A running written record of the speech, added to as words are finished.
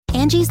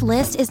Angie's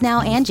List is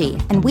now Angie,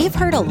 and we've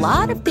heard a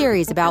lot of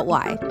theories about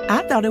why.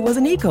 I thought it was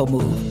an eco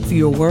move.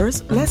 Fewer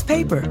words, less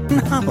paper.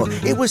 No,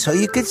 it was so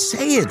you could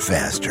say it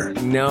faster.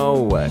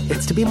 No,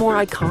 it's to be more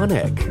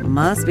iconic.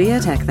 Must be a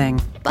tech thing.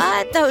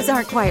 But those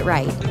aren't quite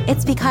right.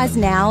 It's because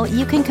now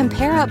you can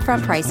compare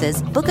upfront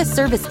prices, book a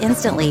service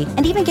instantly,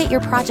 and even get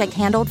your project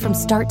handled from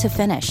start to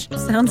finish.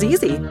 Sounds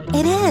easy.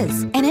 It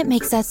is, and it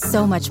makes us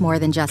so much more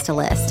than just a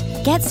list.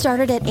 Get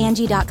started at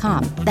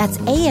Angie.com. That's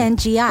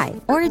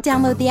ANGI, or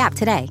download the app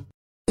today.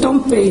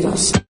 Don't bait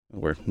us.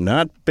 We're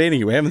not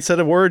baiting you. We haven't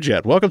said a word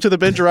yet. Welcome to the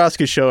Ben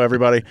Joravsky Show,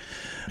 everybody.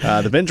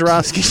 The Ben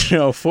Joravsky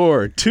Show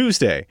for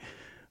Tuesday,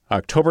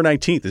 October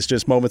 19th is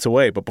just moments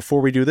away. But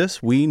before we do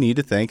this, we need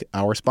to thank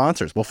our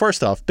sponsors. Well,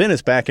 first off, Ben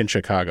is back in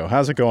Chicago.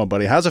 How's it going,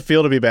 buddy? How's it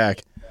feel to be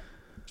back?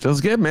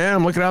 Feels good, man.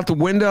 I'm looking out the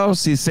window,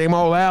 see the same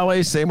old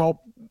alley, same old...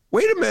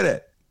 Wait a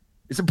minute.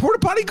 Is the porta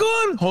potty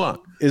gone? Hold on.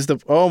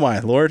 Oh, my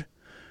Lord.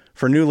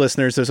 For new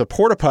listeners, there's a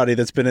porta potty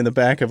that's been in the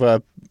back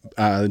of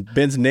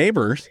Ben's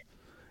neighbors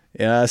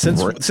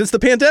since the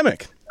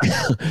pandemic.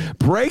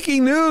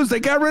 Breaking news. They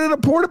got rid of the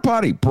porta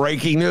potty.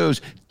 Breaking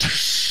news.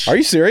 Are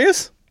you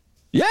serious?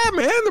 Yeah,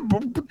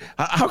 man.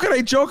 How can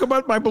I joke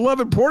about my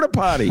beloved porta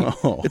potty?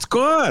 Oh. It's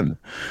gone.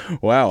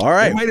 Wow. All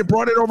right. They might have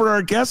brought it over to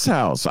our guest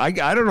house. I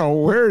don't know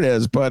where it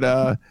is, but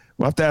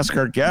we'll have to ask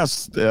our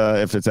guest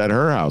if it's at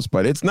her house.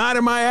 But it's not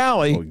in my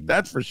alley.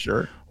 That's for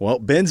sure. Well,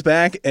 Ben's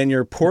back, and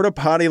your porta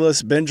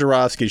pottyless Ben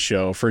Joravsky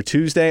Show for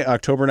Tuesday,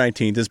 October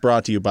 19th is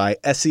brought to you by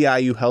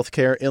SEIU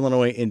Healthcare,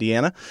 Illinois,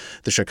 Indiana,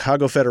 the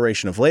Chicago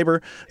Federation of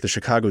Labor, the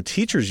Chicago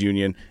Teachers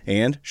Union,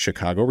 and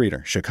Chicago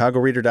Reader.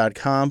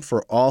 ChicagoReader.com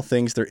for all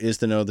things there is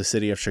to know the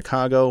city of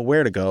Chicago,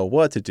 where to go,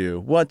 what to do,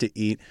 what to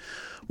eat,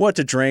 what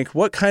to drink,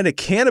 what kind of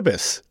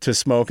cannabis to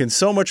smoke, and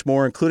so much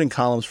more, including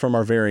columns from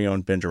our very own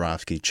Ben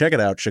Joravsky. Check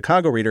it out,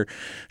 Chicago Reader,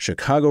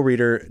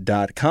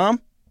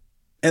 ChicagoReader.com.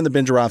 And the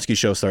Ben Joravsky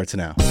Show starts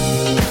now.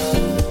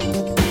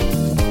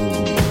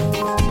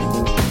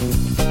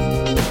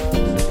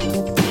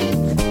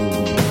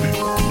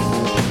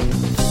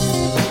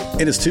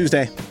 It is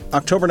Tuesday,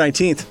 October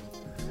 19th,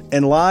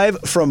 and live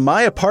from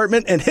my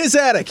apartment and his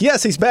attic.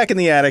 Yes, he's back in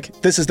the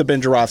attic. This is the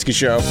Ben Joravsky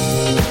Show.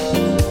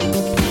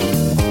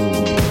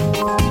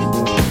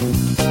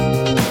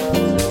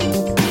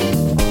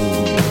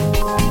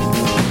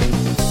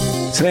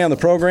 Today on the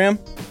program,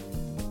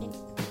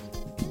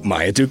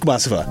 Maya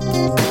Dukmasova.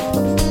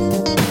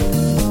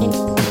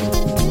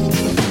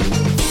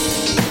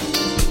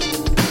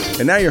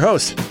 And now your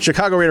host,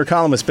 Chicago Reader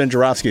columnist Ben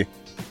Joravsky.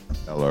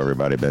 Hello,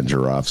 everybody. Ben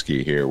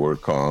Joravsky here. We're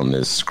calling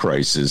this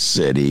Crisis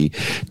City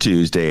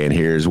Tuesday, and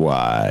here's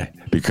why.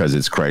 Because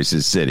it's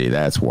Crisis City.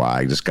 That's why.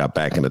 I just got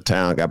back into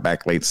town. Got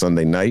back late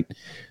Sunday night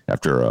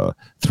after a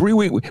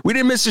 3-week. We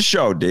didn't miss a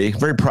show, D.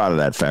 Very proud of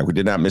that fact. We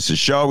did not miss a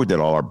show. We did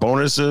all our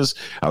bonuses.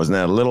 I was in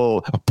that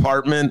little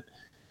apartment,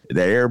 the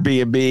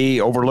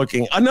Airbnb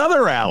overlooking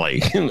another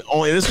alley.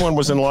 Only this one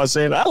was in Los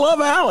Angeles. I love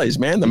alleys,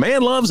 man. The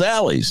man loves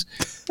alleys.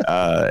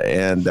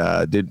 And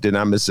did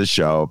not miss a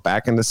show.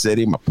 Back in the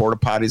city. My porta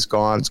potty's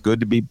gone. It's good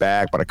to be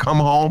back. But I come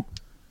home,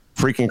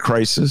 freaking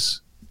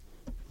crisis.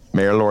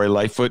 Mayor Lori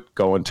Lightfoot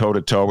going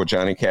toe-to-toe with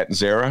Johnny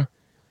Catanzara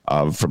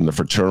from the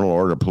Fraternal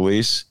Order of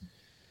Police.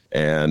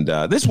 And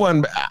this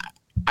one,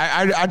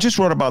 I just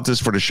wrote about this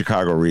for the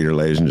Chicago Reader,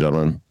 ladies and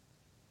gentlemen.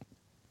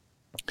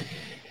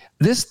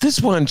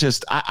 This one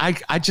just,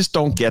 I just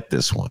don't get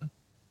this one.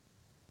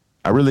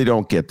 I really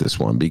don't get this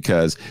one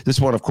because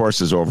this one, of course,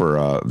 is over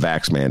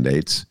vax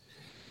mandates.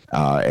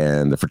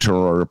 And the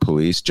Fraternal Order of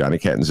Police, Johnny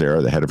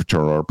Catanzara, the head of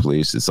Fraternal Order of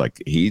Police, it's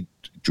like he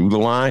drew the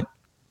line.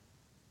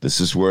 This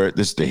is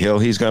the hill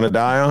he's going to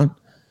die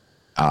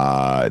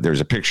on.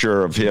 There's a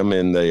picture of him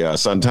in the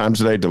Sun-Times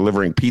today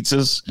delivering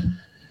pizzas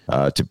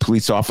to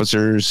police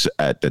officers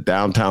at the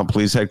downtown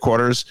police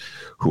headquarters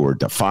who are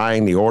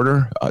defying the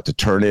order to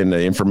turn in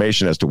the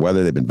information as to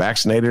whether they've been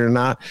vaccinated or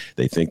not.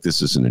 They think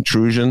this is an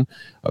intrusion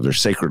of their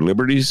sacred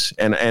liberties.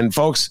 And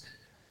folks,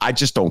 I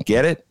just don't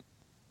get it.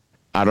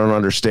 I don't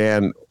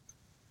understand.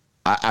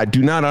 I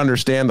do not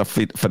understand the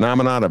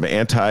phenomenon of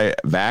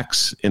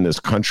anti-vax in this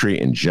country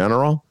in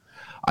general.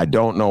 I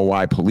don't know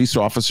why police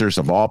officers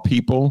of all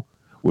people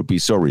would be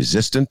so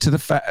resistant to the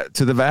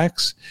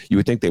vax. You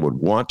would think they would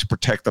want to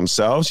protect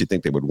themselves. You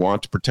think they would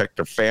want to protect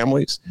their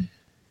families.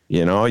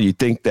 You know, you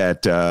think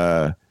that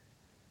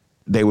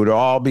they would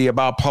all be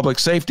about public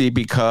safety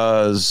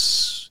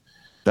because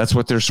that's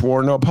what they're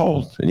sworn to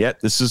uphold. And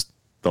yet this is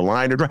the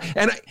line to draw.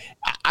 And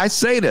I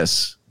say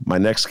this, my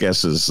next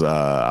guest is,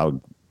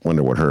 I'll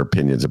wonder what her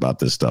opinions about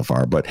this stuff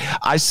are. But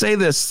I say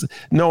this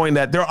knowing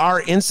that there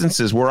are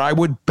instances where I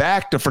would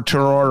back the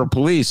Fraternal Order of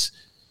Police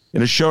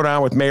in a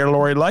showdown with Mayor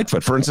Lori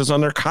Lightfoot, for instance, on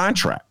their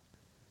contract.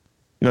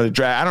 You know,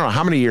 I don't know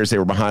how many years they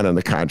were behind on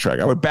the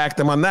contract. I would back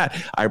them on that.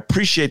 I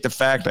appreciate the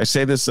fact, I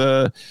say this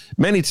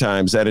many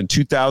times, that in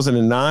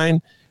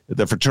 2009,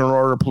 the Fraternal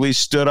Order of Police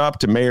stood up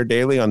to Mayor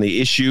Daley on the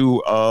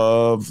issue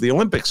of the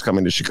Olympics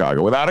coming to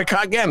Chicago.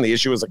 Again, the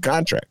issue was a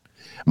contract.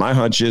 My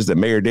hunch is that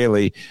Mayor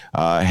Daley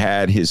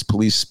had his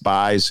police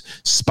spies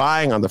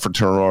spying on the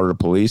Fraternal Order of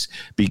Police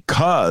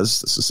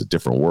because, this is a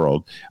different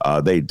world,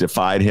 they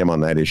defied him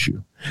on that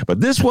issue.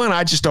 But this one,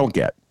 I just don't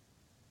get.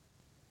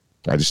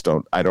 I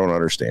don't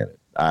understand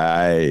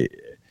it.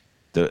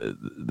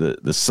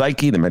 The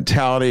psyche, the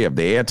mentality of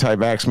the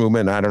anti-vax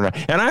movement, I don't know.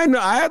 And I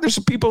know there's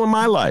some people in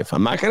my life,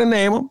 I'm not going to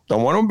name them,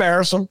 don't want to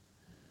embarrass them,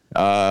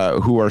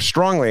 who are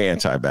strongly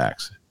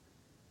anti-vax.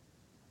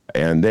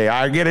 And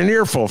I get an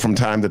earful from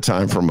time to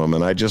time from them,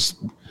 and I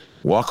just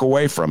walk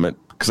away from it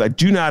because I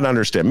do not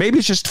understand. Maybe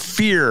it's just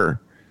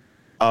fear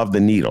of the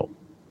needle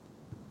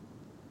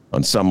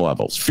on some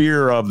levels,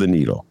 fear of the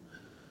needle.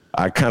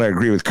 I kind of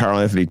agree with Karl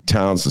Anthony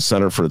Towns, the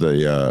center for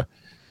the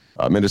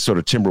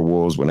Minnesota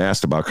Timberwolves, when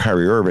asked about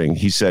Kyrie Irving.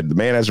 He said, the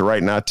man has a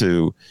right not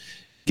to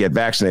get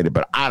vaccinated,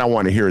 but I don't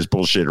want to hear his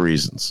bullshit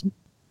reasons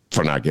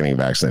for not getting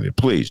vaccinated.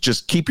 Please,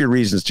 just keep your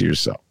reasons to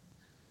yourself.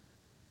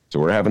 So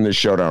we're having this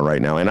showdown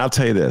right now. And I'll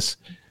tell you this,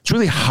 it's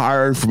really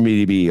hard for me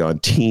to be on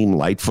Team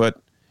Lightfoot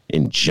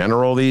in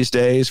general these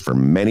days for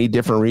many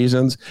different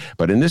reasons.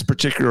 But in this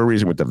particular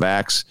reason with the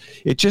vax,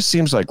 it just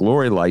seems like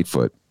Lori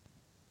Lightfoot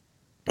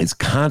is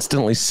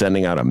constantly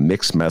sending out a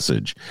mixed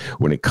message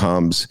when it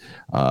comes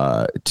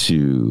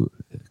to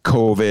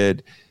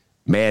COVID,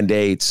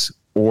 mandates,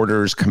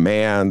 orders,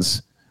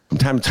 commands. From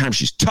time to time,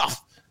 she's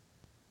tough.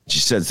 She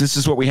says, this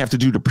is what we have to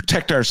do to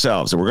protect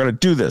ourselves, and we're going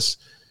to do this.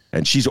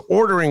 And she's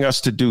ordering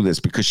us to do this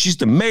because she's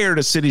the mayor of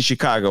the city of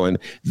Chicago, and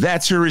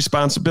that's her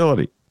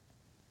responsibility.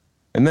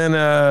 And then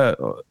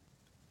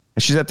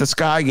she's at the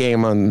Sky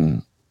game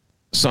on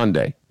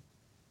Sunday,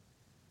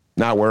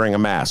 not wearing a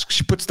mask.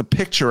 She puts the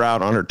picture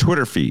out on her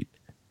Twitter feed.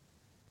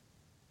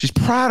 She's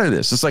proud of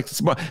this. It's like,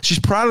 she's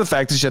proud of the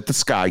fact that she's at the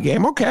Sky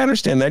game. Okay, I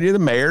understand that. You're the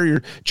mayor.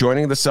 You're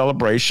joining the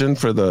celebration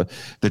for the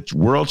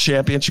world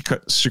champion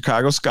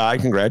Chicago Sky.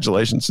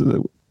 Congratulations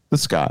to the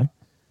Sky.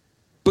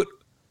 But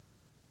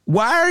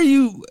why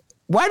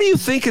do you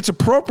think it's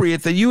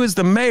appropriate that you as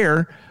the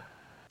mayor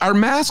are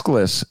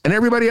maskless and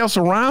everybody else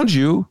around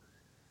you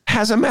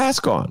has a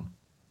mask on?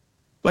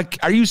 Like,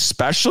 are you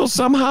special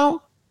somehow?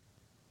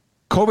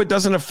 COVID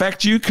doesn't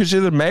affect you because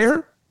you're the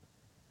mayor?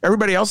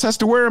 Everybody else has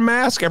to wear a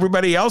mask.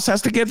 Everybody else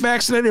has to get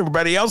vaccinated.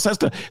 Everybody else has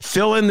to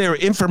fill in their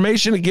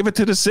information and give it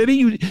to the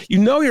city. You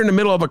know you're in the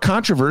middle of a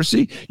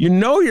controversy. You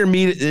know you're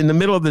in the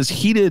middle of this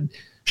heated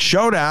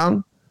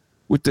showdown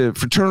with the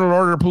Fraternal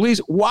Order of Police.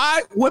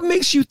 Why? What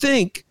makes you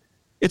think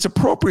it's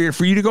appropriate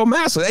for you to go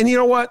maskless? And you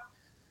know what?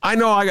 I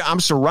know I'm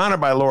surrounded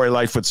by Lori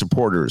Lightfoot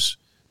supporters.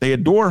 They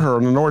adore her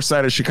on the north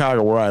side of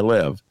Chicago where I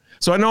live.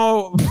 So I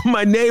know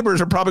my neighbors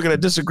are probably going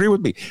to disagree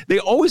with me. They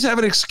always have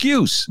an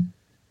excuse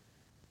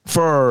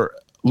for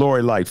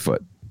Lori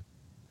Lightfoot.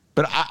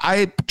 But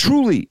I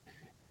truly,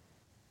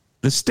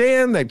 the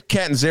stand that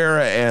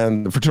Catanzara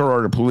and the Fraternal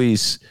Order of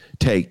Police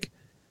take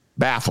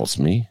baffles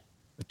me.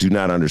 I do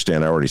not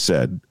understand, I already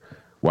said,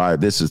 why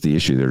this is the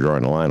issue they're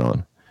drawing the line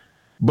on.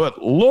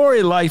 But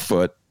Lori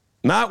Lightfoot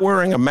not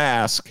wearing a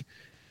mask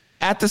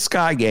at the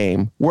Sky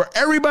game where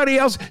everybody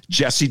else,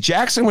 Jesse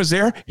Jackson was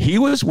there, he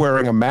was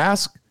wearing a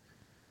mask.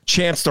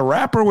 Chance the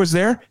Rapper was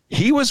there.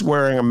 He was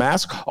wearing a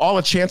mask. All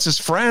of Chance's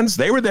friends,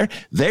 they were there.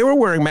 They were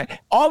wearing masks.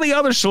 All the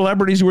other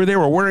celebrities who were there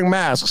were wearing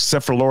masks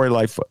except for Lori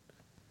Lightfoot.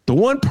 The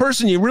one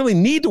person you really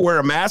need to wear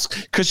a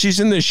mask because she's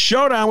in this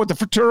showdown with the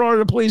Fraternal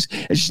Order of Police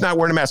and she's not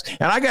wearing a mask.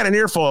 And I got an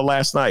earful of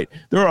last night.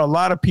 There are a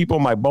lot of people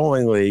in my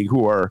bowling league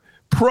who are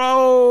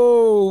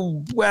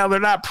they're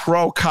not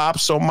pro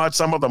cops so much.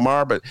 Some of them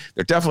are, but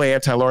they're definitely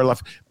anti-Lori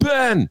Lightfoot.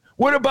 Ben,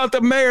 what about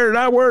the mayor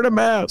not wearing a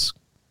mask?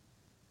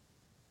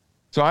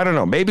 So I don't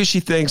know. Maybe she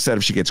thinks that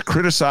if she gets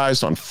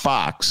criticized on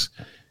Fox,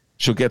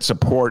 she'll get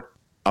support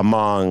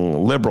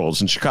among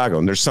liberals in Chicago.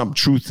 And there's some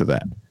truth to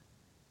that.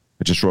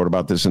 I just wrote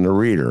about this in The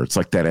Reader. It's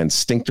like that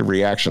instinctive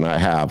reaction I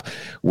have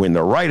when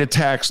the right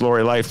attacks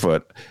Lori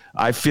Lightfoot.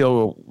 I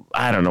feel,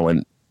 I don't know,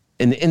 an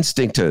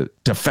instinct to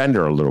defend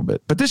her a little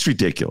bit. But this is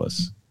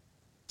ridiculous.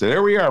 So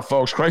there we are,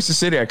 folks. Crisis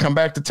City. I come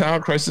back to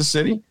town, Crisis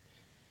City.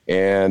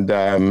 And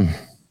I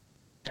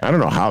don't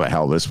know how the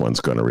hell this one's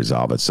going to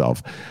resolve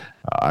itself.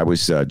 I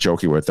was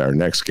joking with our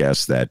next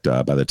guest that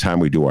by the time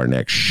we do our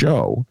next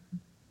show,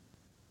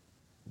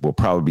 we'll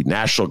probably be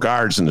National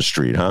Guards in the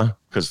street, huh?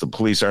 Because the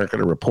police aren't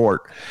going to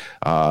report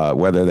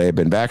whether they've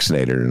been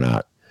vaccinated or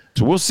not.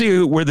 So we'll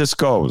see where this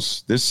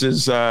goes. This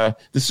is a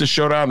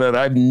showdown that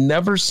I've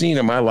never seen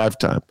in my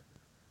lifetime.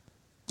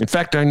 In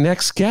fact, our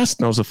next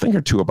guest knows a thing or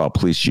two about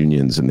police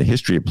unions and the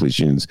history of police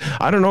unions.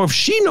 I don't know if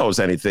she knows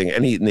anything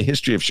in the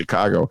history of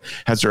Chicago.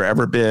 Has there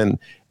ever been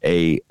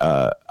a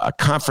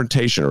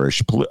confrontation or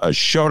a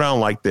showdown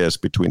like this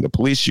between the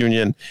police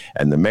union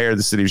and the mayor of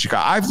the city of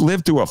Chicago? I've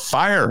lived through a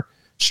fire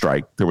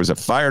strike. There was a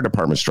fire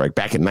department strike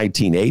back in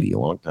 1980, a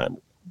long time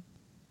ago.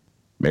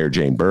 Mayor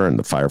Jane Byrne,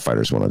 the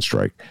firefighters went on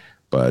strike.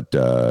 But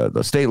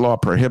the state law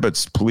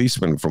prohibits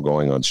policemen from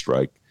going on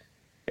strike.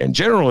 And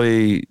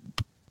generally,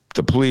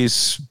 the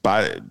police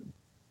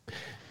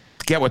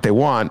get what they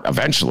want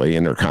eventually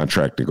in their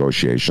contract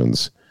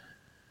negotiations.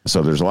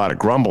 So there's a lot of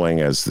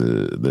grumbling as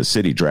the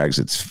city drags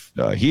its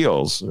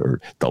heels or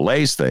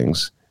delays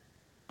things,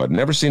 but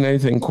never seen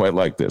anything quite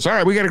like this. All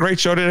right, we got a great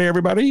show today,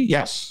 everybody.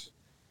 Yes.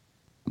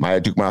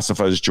 Maya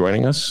Dukmasova is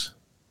joining us,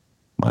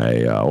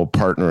 my old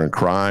partner in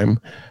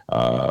crime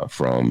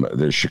from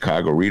the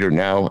Chicago Reader,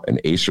 now an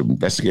ace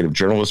investigative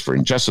journalist for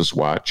Injustice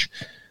Watch.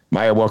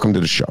 Maya, welcome to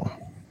the show.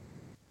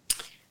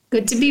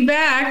 Good to be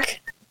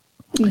back.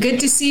 Good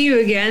to see you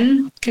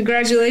again.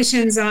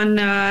 Congratulations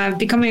on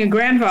becoming a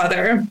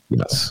grandfather.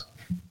 Yes,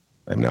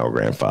 I'm now a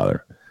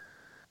grandfather.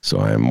 So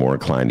I am more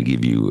inclined to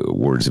give you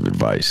words of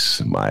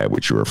advice, Maya,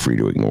 which you are free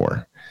to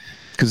ignore.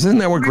 Because isn't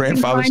that what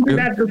grandfathers do?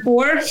 That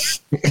before?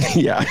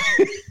 Yeah.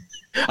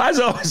 I was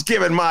always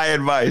giving my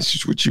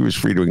advice, which you was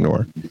free to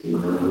ignore.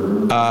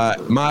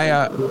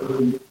 Maya,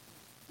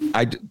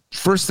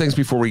 first things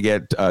before we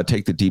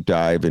take the deep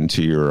dive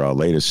into your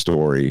latest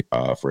story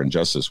for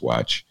Injustice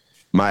Watch.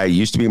 Maya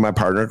used to be my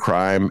partner in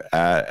crime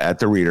at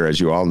the Reader, as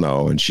you all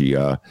know, and she,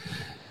 I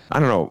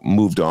don't know,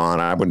 moved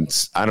on. I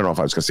don't know if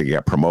I was going to say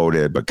got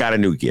promoted, but got a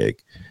new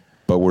gig.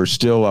 But we're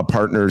still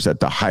partners at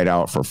the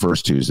Hideout for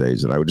First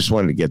Tuesdays, and I just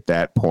wanted to get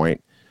that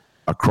point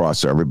across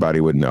so everybody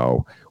would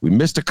know. We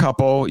missed a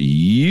couple.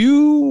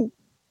 You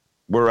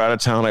were out of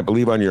town, I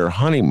believe, on your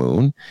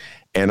honeymoon.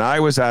 And I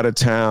was out of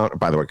town.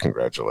 By the way,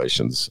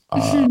 congratulations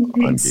on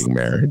being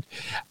married.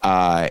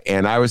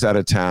 And I was out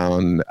of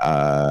town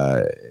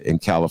in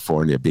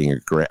California being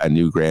a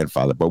new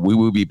grandfather. But we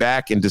will be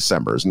back in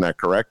December. Isn't that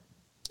correct?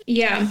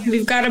 Yeah,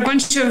 we've got a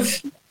bunch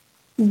of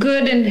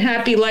good and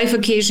happy life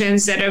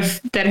occasions that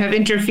have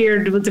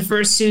interfered with the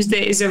first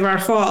Tuesdays of our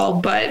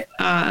fall. But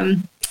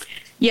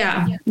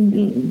yeah,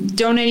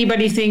 don't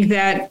anybody think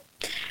that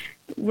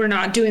we're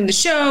not doing the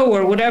show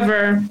or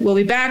whatever. We'll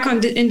be back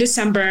in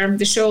December.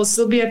 The show will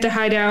still be at the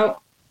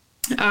Hideout.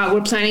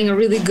 We're planning a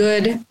really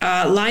good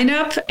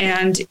lineup,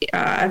 and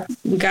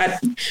we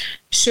got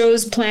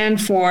shows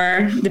planned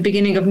for the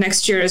beginning of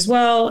next year as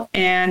well.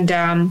 And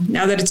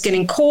now that it's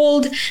getting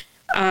cold,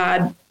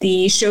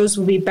 the shows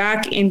will be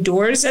back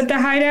indoors at the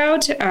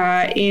Hideout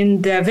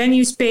in the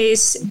venue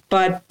space,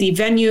 but the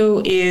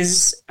venue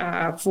is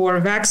for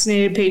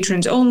vaccinated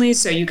patrons only.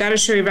 So you got to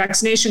show your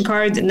vaccination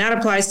cards, and that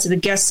applies to the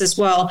guests as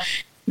well.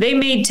 They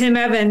made Tim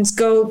Evans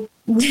go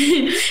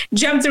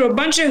jump through a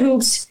bunch of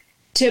hoops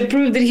to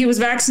prove that he was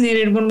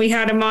vaccinated when we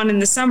had him on in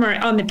the summer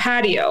on the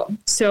patio.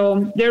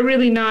 So they're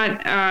really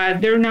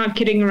they're not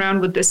kidding around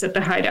with this at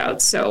the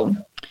Hideout. So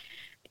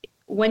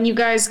when you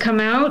guys come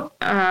out,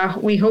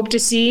 we hope to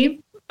see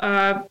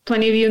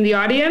plenty of you in the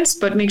audience,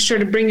 but make sure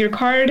to bring your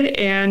card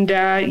and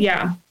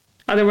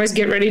otherwise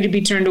get ready to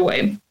be turned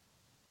away.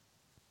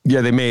 Yeah,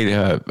 they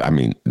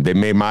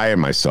made Maya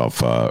and myself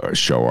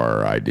show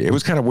our ID. It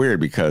was kind of weird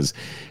because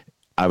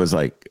I was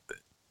like,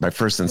 my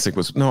first instinct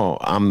was, no,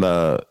 I'm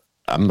the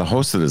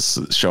host of this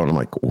show. And I'm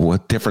like,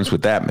 what difference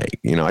would that make?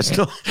 You know,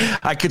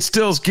 I could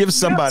still give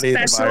somebody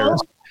the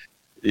virus.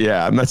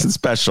 Yeah, I'm nothing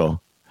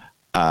special.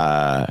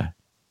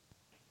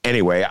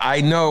 Anyway,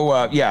 I know,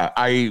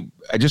 I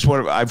just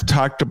want to, I've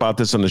talked about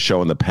this on the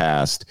show in the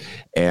past,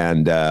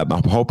 and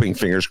I'm hoping,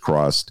 fingers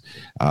crossed,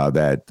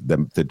 that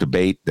the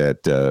debate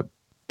that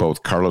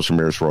both Carlos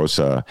Ramirez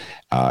Rosa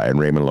and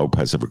Raymond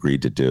Lopez have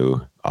agreed to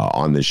do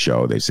on this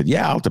show. They said,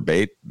 yeah, I'll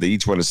debate.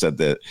 Each one has said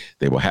that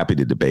they were happy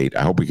to debate.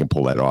 I hope we can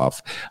pull that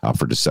off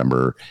for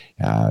December.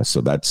 So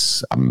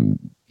that's,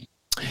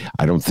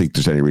 I don't think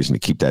there's any reason to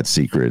keep that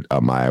secret,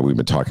 Maya. We've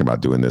been talking about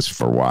doing this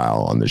for a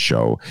while on the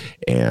show,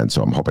 and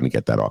so I'm hoping to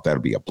get that off.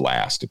 That'll be a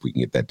blast if we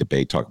can get that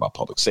debate, talk about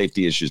public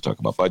safety issues, talk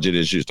about budget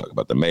issues, talk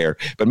about the mayor,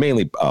 but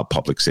mainly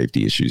public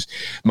safety issues.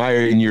 Maya,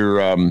 in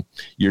your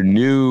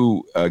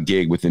new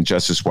gig with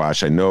Injustice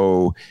Watch, I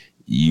know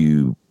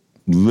you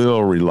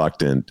little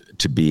reluctant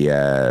to be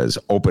as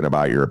open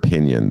about your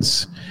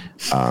opinions.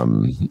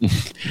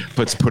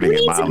 But putting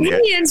it mildly.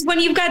 Opinions when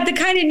you've got the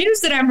kind of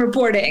news that I'm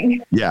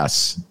reporting.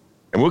 Yes.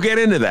 And we'll get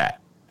into that.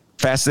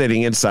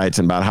 Fascinating insights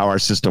about how our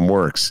system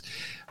works,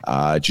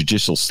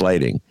 judicial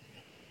slating.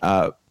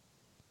 But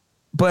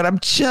I'm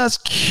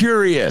just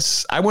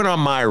curious. I went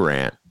on my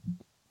rant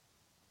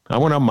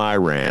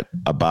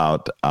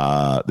about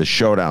the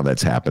showdown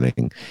that's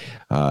happening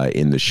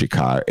in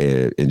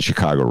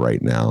Chicago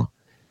right now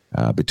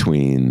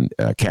between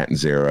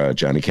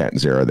Johnny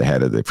Catanzara, the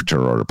head of the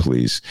Fraternal Order of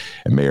Police,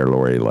 and Mayor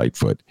Lori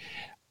Lightfoot.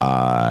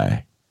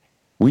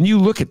 When you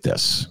look at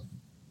this,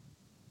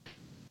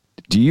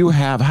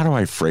 how do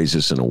I phrase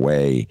this in a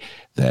way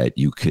that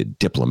you could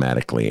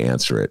diplomatically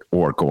answer it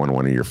or go on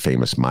one of your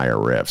famous Maya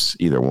riffs?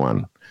 Either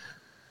one.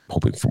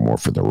 Hoping for more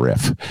for the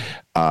riff.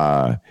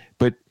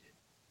 But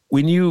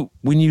when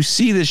you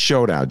see this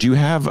showdown, do you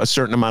have a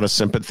certain amount of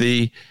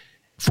sympathy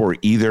for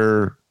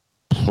either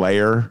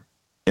player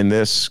in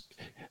this?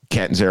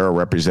 Catanzara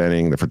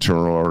representing the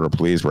Fraternal Order of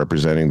Police,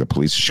 representing the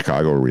police of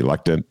Chicago, are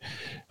reluctant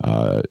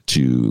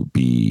to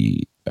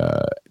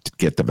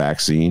get the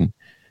vaccine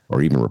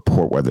or even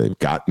report whether they've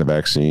gotten the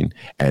vaccine,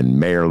 and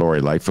Mayor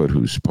Lori Lightfoot,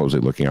 who's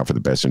supposedly looking out for the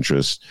best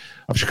interests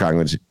of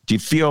Chicagoans. Do you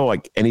feel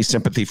like any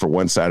sympathy for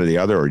one side or the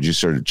other, or do you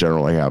sort of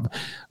generally have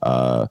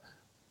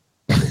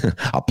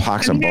I'll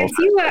pox them both.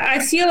 I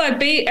feel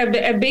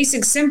a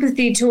basic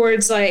sympathy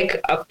towards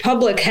like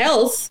public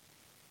health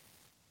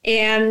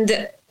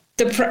and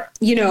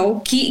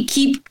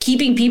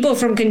keeping people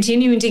from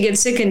continuing to get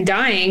sick and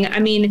dying. I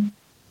mean,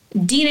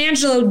 Dean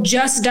Angelo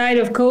just died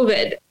of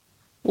COVID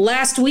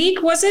last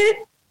week, was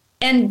it?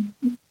 And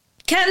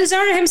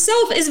Catanzaro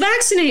himself is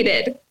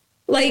vaccinated.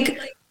 Like,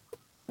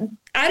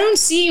 I don't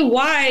see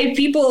why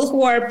people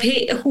who are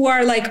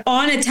like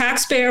on a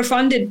taxpayer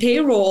funded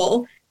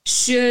payroll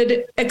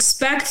should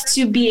expect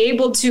to be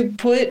able to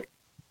put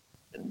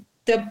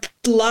the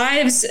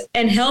lives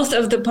and health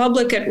of the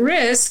public at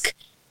risk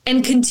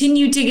and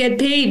continue to get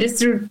paid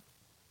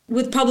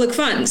with public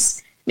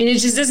funds. I mean, it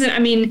just doesn't, I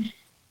mean,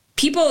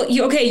 people,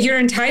 you're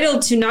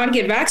entitled to not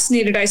get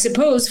vaccinated, I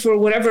suppose, for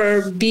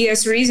whatever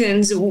BS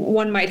reasons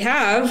one might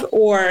have,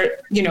 or,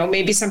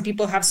 maybe some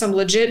people have some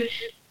legit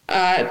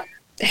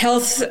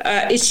health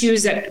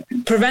issues that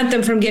prevent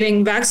them from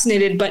getting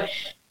vaccinated. But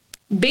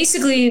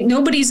basically,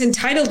 nobody's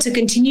entitled to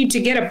continue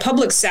to get a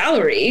public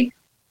salary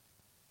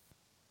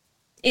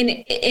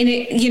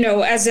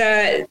as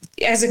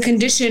a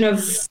condition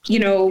of,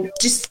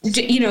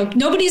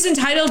 nobody's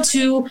entitled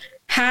to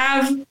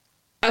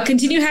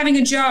continue having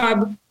a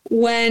job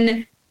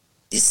when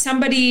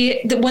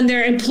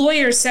their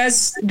employer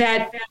says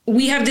that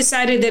we have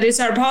decided that it's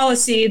our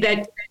policy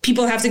that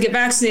people have to get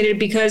vaccinated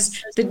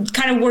because the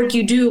kind of work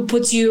you do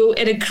puts you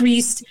at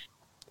increased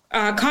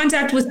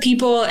contact with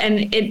people,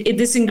 and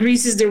this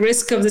increases the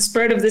risk of the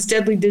spread of this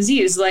deadly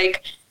disease.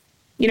 Like,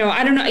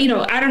 I don't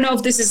know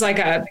if this is like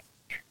I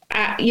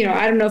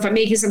don't know if I'm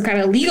making some kind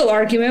of legal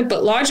argument,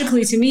 but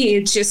logically to me,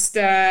 it just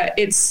doesn't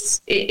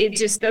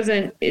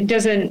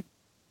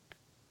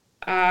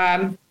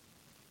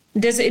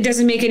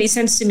make any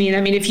sense to me.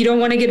 I mean, if you don't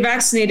want to get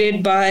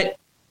vaccinated, but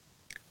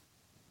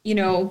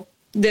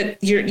that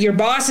your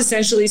boss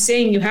essentially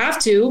saying you have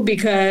to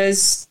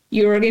because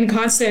you're in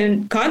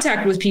constant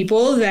contact with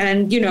people,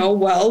 then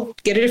well,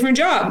 get a different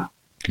job.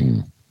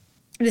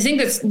 The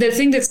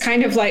thing that's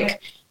kind of like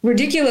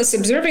ridiculous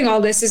observing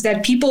all this is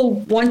that people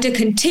want to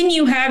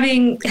continue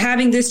having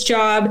this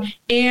job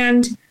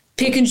and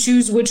pick and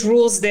choose which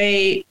rules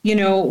they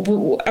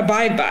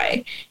abide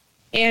by.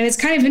 And it's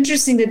kind of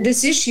interesting that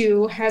this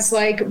issue has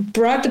like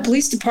brought the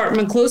police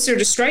department closer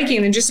to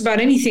striking than just about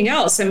anything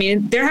else. I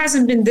mean, there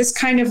hasn't been this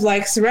kind of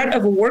like threat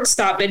of a work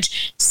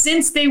stoppage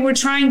since they were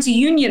trying to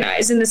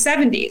unionize in the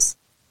 70s.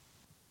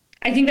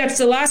 I think that's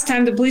the last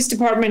time the police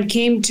department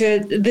came to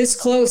this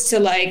close to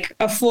like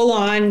a full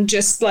on,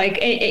 just like,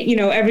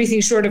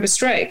 everything short of a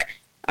strike,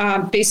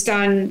 based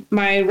on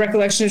my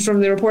recollections from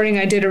the reporting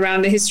I did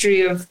around the history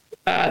of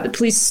the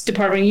police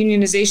department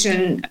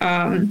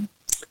unionization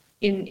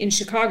in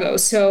Chicago.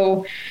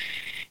 So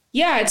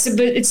yeah,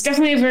 it's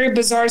definitely a very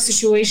bizarre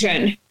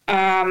situation.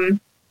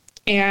 And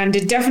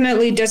it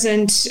definitely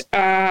doesn't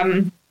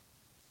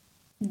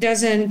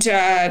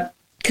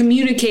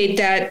communicate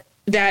that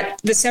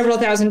the several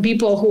thousand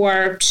people who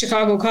are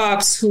Chicago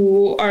cops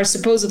who are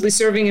supposedly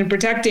serving and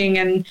protecting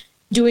and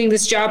doing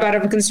this job out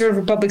of a concern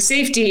for public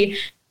safety,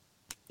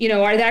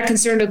 are that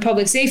concerned with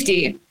public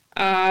safety.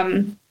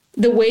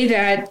 The way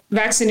that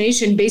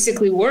vaccination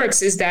basically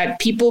works is that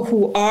people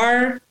who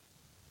are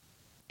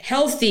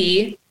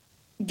healthy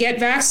get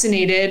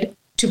vaccinated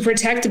to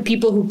protect the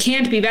people who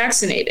can't be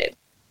vaccinated.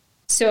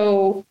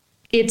 So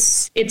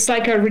it's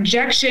like a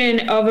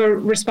rejection of a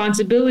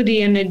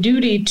responsibility and a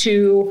duty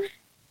to,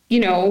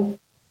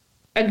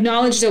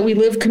 acknowledge that we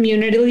live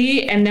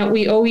communally and that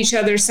we owe each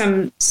other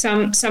some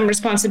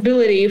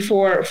responsibility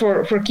for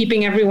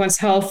keeping everyone's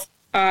health,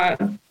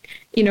 and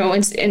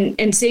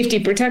safety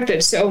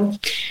protected. So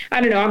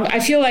I don't know.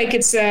 I feel like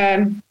it's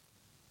the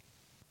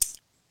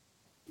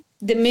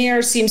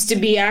mayor seems to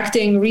be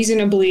acting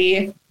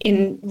reasonably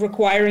in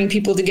requiring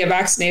people to get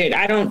vaccinated.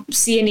 I don't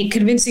see any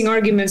convincing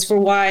arguments for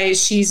why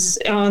she's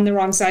on the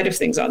wrong side of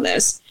things on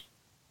this.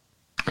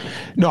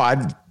 No,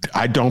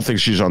 I don't think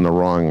she's on the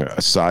wrong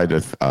side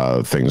of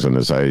things on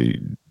this.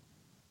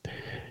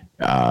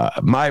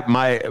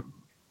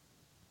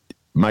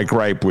 My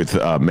gripe with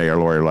Mayor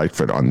Lori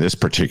Lightfoot on this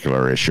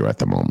particular issue at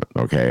the moment,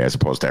 okay, as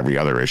opposed to every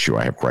other issue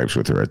I have gripes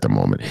with her at the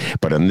moment,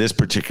 but on this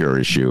particular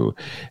issue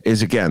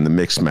is, again, the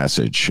mixed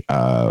message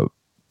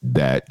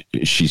that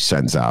she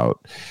sends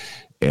out.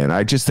 And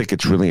I just think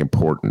it's really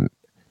important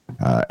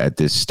at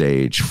this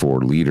stage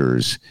for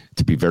leaders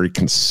to be very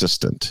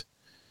consistent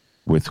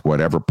with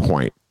whatever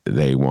point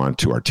they want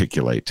to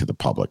articulate to the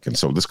public. And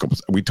so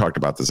we talked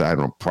about this. I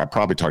don't know,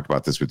 probably talked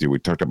about this with you. We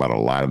talked about it a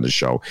lot on the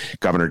show.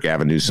 Governor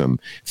Gavin Newsom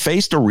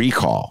faced a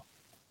recall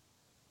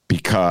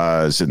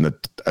because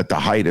at the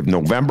height of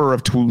November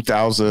of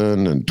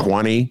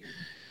 2020,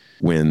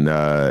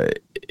 when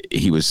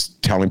he was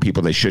telling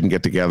people they shouldn't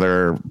get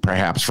together,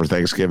 perhaps for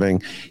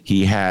Thanksgiving,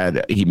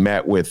 he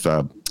met with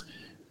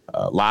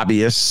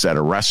lobbyists at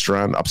a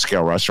restaurant,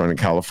 upscale restaurant in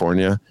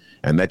California.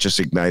 And that just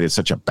ignited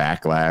such a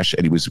backlash.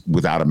 And he was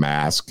without a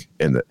mask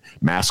and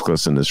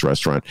maskless in this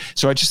restaurant.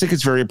 So I just think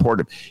it's very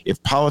important.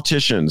 If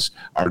politicians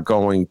are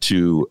going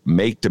to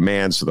make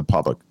demands to the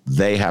public,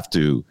 they have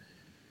to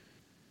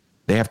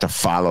They have to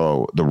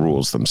follow the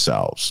rules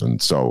themselves.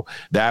 And so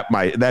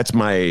that's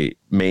my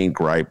main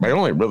gripe. My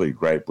only really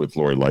gripe with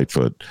Lori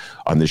Lightfoot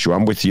on this issue.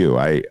 I'm with you.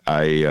 I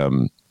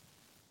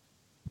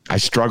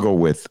struggle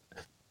with,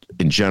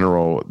 in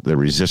general, the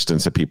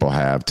resistance that people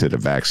have to the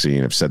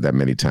vaccine. I've said that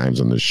many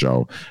times on this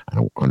show. I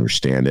don't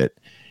understand it.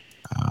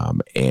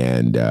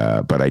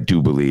 But I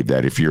do believe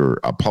that if you're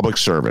a public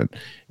servant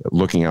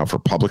looking out for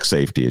public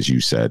safety, as you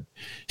said,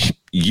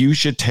 you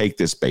should take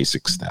this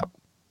basic step.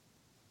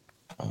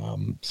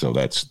 So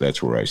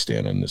that's where I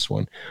stand on this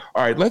one.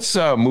 All right, let's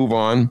move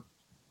on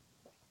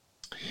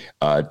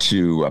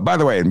to, by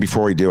the way, and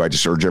before we do, I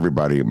just urge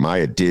everybody,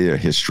 my data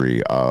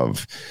history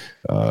of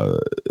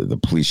the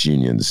police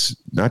unions,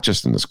 not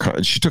just in this,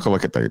 she took a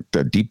look at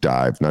the deep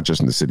dive, not just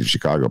in the city of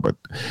Chicago, but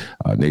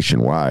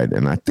nationwide.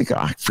 And I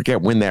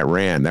forget when that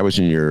ran. That was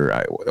in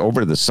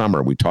over the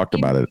summer. We talked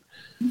about it.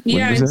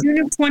 Yeah, in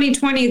June of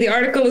 2020, the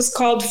article is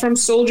called From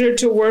Soldier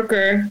to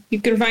Worker. You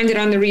can find it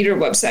on the Reader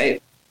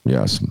website.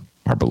 Yes.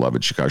 Our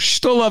beloved Chicago. She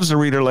still loves the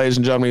Reader, ladies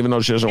and gentlemen, even though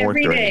she doesn't work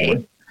there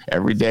anymore.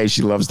 Every day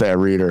she loves that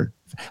Reader.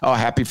 Oh,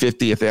 happy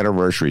 50th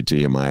anniversary to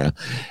you, Maya.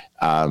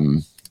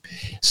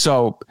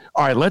 So,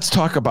 all right, let's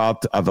talk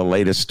about the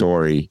latest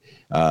story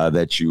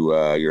that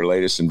your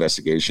latest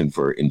investigation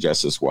for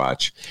Injustice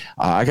Watch.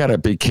 I got a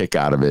big kick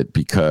out of it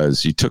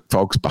because you took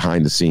folks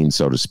behind the scenes,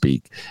 so to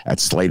speak, at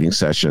slating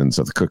sessions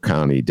of the Cook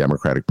County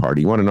Democratic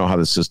Party. You want to know how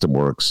the system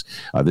works?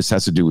 This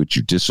has to do with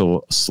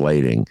judicial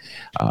slating.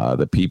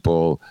 The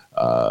people,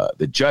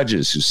 the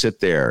judges who sit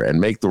there and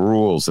make the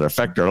rules that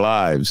affect our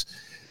lives,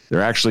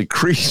 they're actually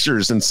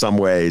creasers in some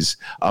ways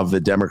of the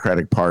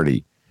Democratic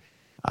Party.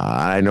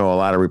 I know a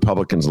lot of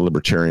Republicans and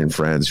libertarian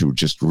friends who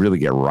just really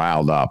get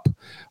riled up.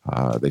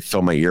 They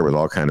fill my ear with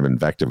all kind of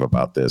invective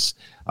about this.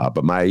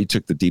 But Maya, you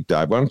took the deep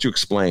dive. Why don't you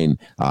explain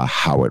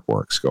how it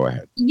works? Go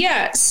ahead.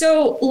 Yeah.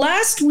 So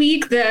last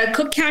week, the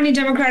Cook County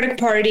Democratic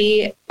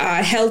Party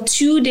held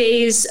 2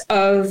 days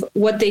of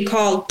what they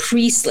call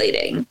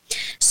pre-slating.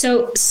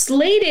 So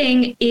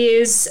slating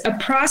is a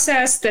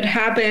process that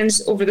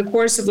happens over the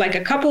course of like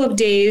a couple of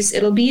days.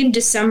 It'll be in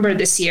December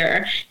this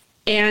year.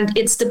 And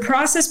it's the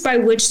process by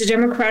which the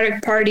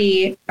Democratic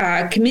Party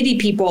committee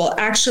people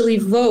actually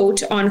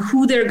vote on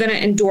who they're going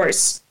to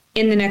endorse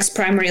in the next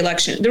primary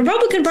election. The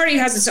Republican Party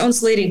has its own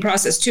slating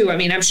process, too. I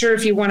mean, I'm sure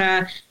if you want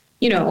to,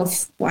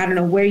 I don't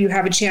know where you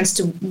have a chance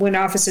to win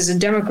office as a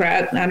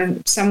Democrat,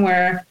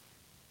 somewhere,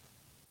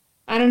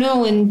 I don't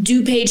know, in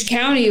DuPage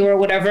County or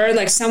whatever,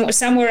 like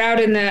somewhere out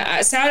in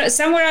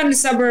the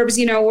suburbs,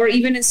 or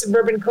even in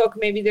suburban Cook,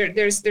 maybe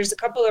there's a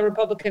couple of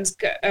Republican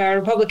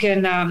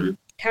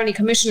county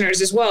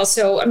commissioners as well.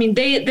 So, I mean,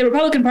 the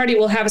Republican Party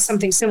will have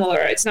something similar.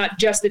 It's not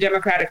just the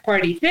Democratic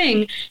Party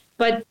thing,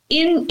 but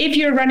if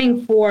you're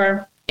running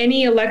for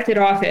any elected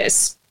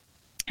office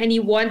and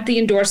you want the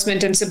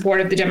endorsement and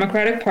support of the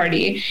Democratic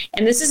Party,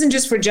 and this isn't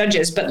just for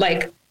judges, but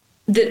like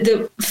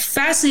the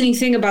fascinating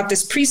thing about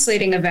this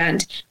pre-slating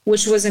event,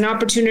 which was an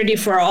opportunity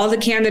for all the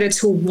candidates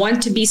who want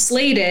to be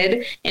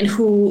slated and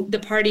who the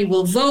party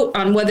will vote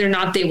on whether or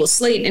not they will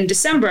slate in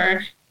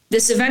December.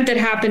 This event that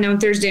happened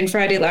on Thursday and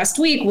Friday last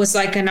week was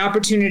like an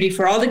opportunity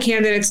for all the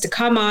candidates to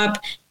come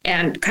up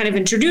and kind of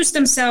introduce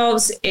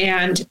themselves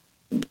and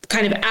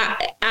kind of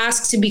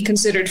ask to be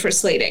considered for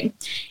slating.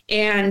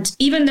 And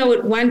even though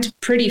it went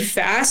pretty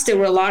fast, there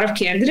were a lot of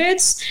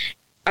candidates.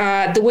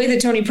 The way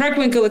that Tony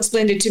Preckwinkle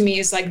explained it to me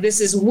is like, this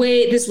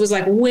was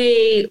like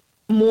way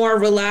more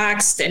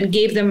relaxed and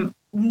gave them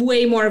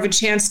way more of a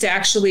chance to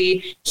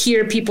actually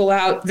hear people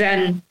out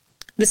than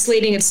the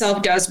slating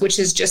itself does, which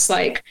is just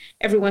like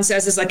everyone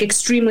says is like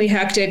extremely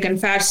hectic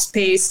and fast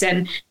paced.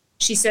 And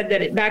she said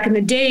that back in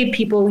the day,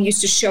 people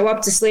used to show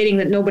up to slating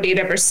that nobody had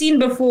ever seen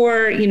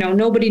before,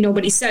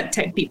 nobody said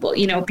type people,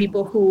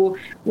 people who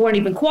weren't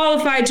even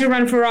qualified to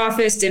run for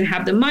office, didn't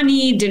have the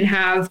money, didn't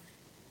have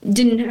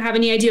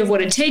any idea of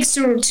what it takes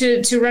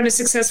to run a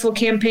successful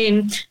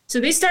campaign. So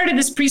they started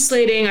this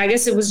pre-slating. I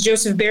guess it was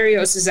Joseph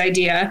Berrios'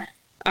 idea,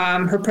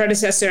 her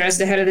predecessor as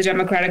the head of the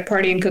Democratic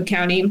Party in Cook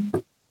County.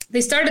 They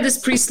started this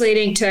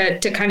pre-slating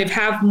to kind of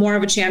have more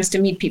of a chance to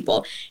meet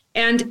people.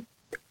 And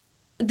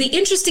the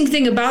interesting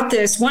thing about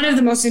this, one of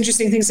the most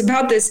interesting things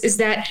about this is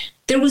that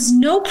there was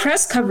no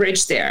press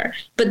coverage there,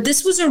 but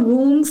this was a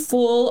room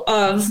full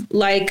of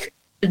like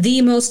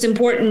the most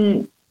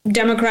important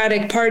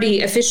Democratic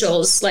Party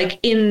officials like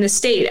in the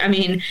state. I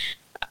mean,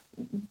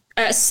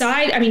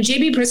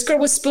 J.B. Pritzker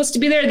was supposed to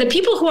be there. The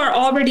people who are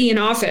already in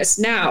office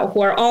now,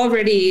 who are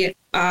already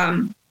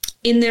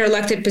in their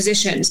elected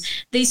positions,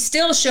 they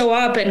still show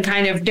up and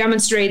kind of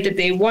demonstrate that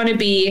they want to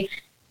be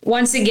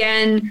once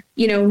again,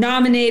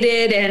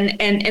 nominated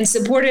and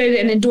supported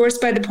and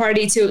endorsed by the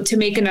party to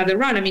make another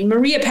run. I mean,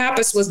 Maria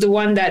Pappas was the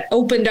one that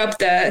opened up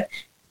the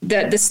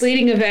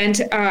slating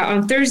event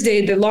on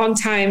Thursday, the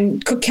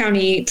longtime Cook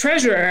County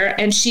treasurer,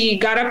 and she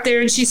got up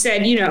there and she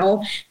said,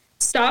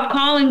 stop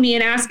calling me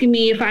and asking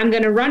me if I'm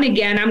going to run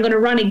again. I'm going to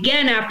run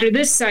again after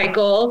this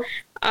cycle.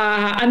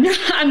 I'm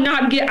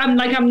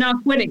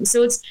not quitting.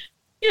 So it's,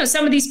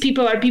 some of these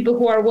people are people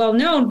who are well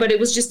known, but it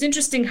was just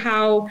interesting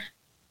how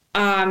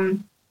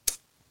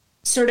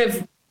sort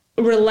of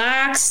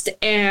relaxed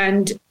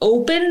and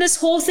open this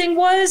whole thing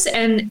was,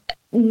 and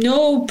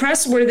no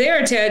press were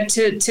there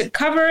to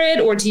cover it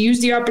or to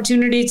use the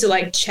opportunity to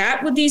like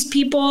chat with these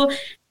people.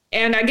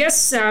 And I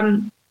guess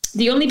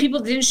the only people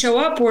that didn't show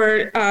up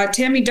were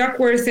Tammy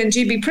Duckworth and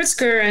JB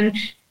Pritzker, and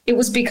it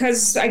was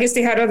because I guess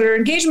they had other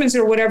engagements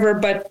or whatever.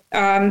 But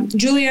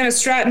Juliana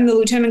Stratton, the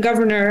lieutenant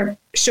governor,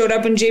 showed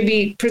up on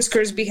JB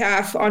Pritzker's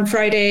behalf on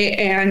Friday,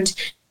 and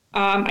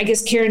I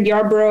guess Karen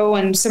Yarborough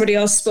and somebody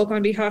else spoke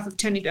on behalf of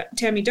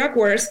Tammy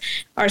Duckworth,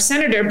 our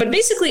senator. But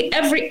basically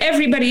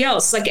everybody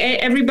else, like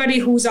everybody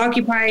who's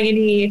occupying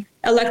any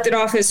elected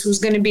office who's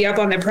going to be up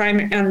on the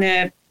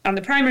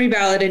primary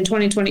ballot in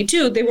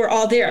 2022, they were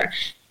all there.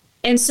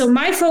 And so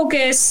my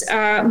focus,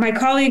 my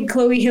colleague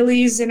Chloe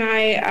Hillies and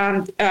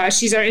I,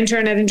 she's our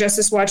intern at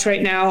Injustice Watch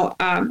right now,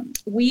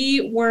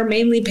 we were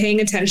mainly paying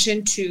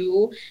attention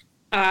to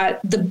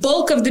the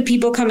bulk of the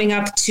people coming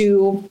up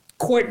to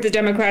court the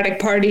Democratic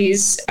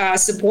Party's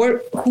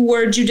support who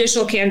were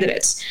judicial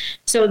candidates.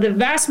 So the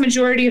vast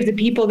majority of the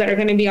people that are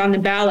going to be on the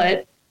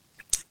ballot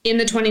in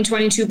the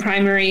 2022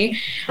 primary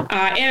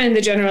and in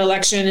the general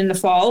election in the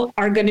fall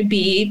are going to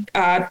be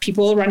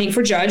people running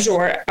for judge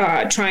or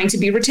trying to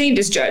be retained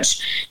as judge.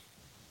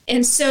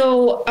 And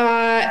so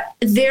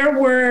there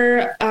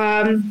were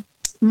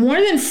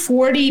more than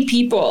 40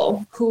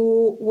 people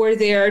who were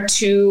there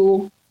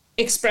to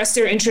express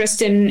their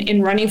interest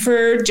in running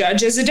for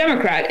judge as a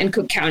Democrat in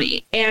Cook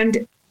County.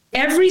 And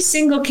every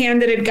single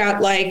candidate got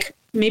like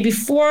maybe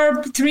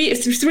 3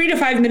 to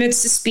 5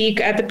 minutes to speak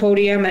at the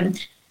podium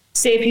and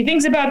say a few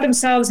things about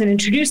themselves and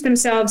introduce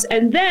themselves.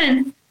 And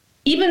then,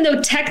 even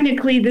though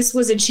technically this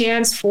was a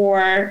chance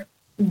for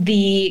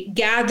the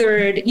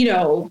gathered,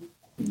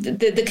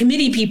 the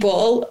committee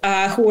people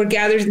who were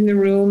gathered in the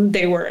room,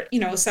 they were,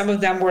 some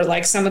of them were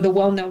like some of the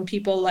well-known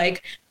people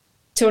like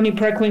Tony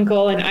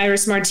Perkwinkle and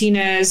Iris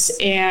Martinez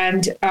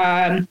and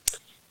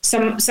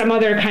some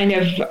other kind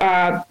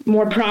of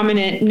more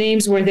prominent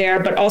names were there,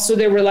 but also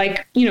there were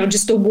like,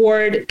 just the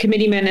ward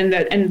committeemen and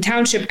the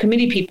township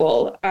committee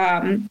people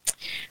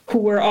who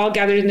were all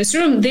gathered in this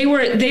room. They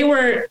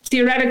were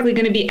theoretically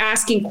going to be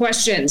asking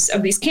questions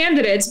of these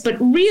candidates, but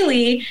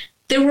really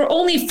there were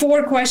only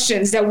 4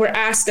 questions that were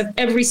asked of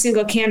every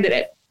single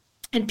candidate.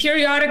 And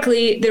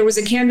periodically there was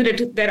a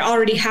candidate that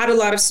already had a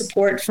lot of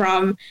support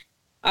from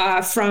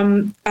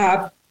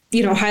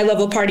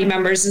high-level party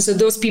members. And so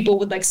those people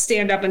would like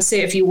stand up and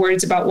say a few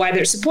words about why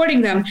they're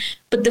supporting them.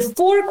 But the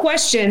 4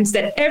 questions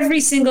that every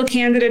single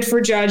candidate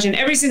for judge and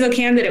every single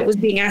candidate was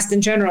being asked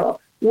in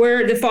general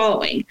were the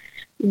following.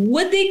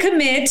 Would they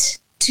commit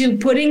to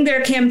putting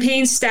their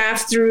campaign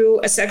staff through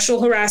a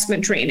sexual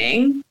harassment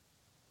training?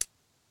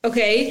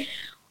 Okay.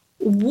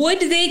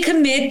 Would they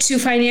commit to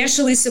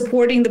financially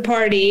supporting the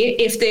party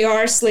if they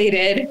are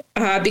slated?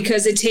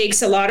 Because it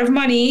takes a lot of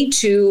money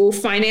to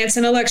finance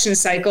an election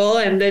cycle,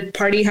 and the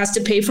party has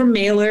to pay for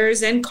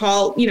mailers and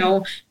call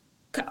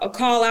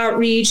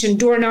outreach and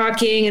door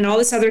knocking and all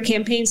this other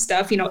campaign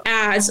stuff,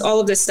 ads, all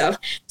of this stuff.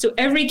 So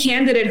every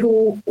candidate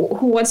who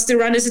wants to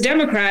run as a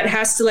Democrat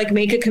has to like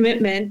make a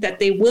commitment that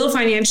they will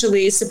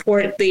financially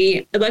support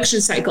the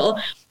election cycle.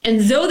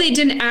 And though they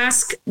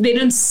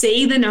didn't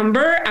say the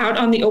number out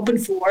on the open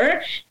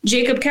floor,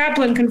 Jacob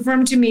Kaplan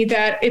confirmed to me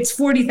that it's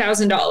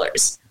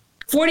 $40,000.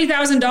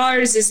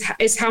 $40,000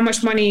 is how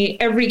much money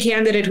every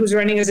candidate who's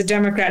running as a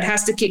Democrat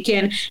has to kick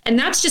in. And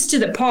that's just to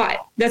the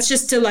pot. That's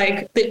just to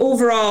like the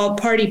overall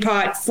party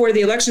pot for the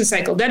election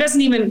cycle. That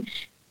doesn't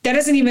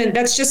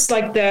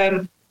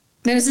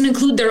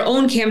include their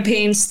own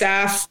campaign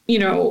staff,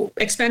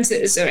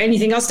 expenses or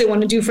anything else they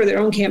want to do for their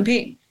own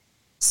campaign.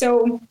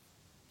 So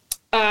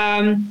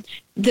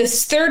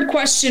this third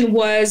question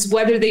was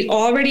whether they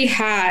already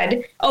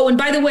had. Oh, and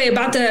by the way,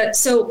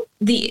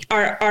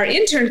 our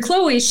intern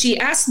Chloe, she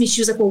asked me.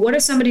 She was like, "Well, what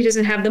if somebody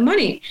doesn't have the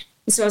money?"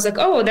 And so I was like,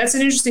 "Oh, that's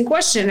an interesting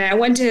question." And I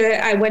went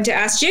to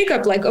ask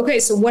Jacob, like, "Okay,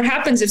 so what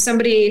happens if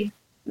somebody,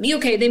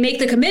 they make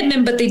the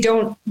commitment, but they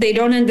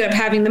don't end up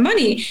having the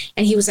money?"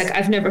 And he was like,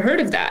 "I've never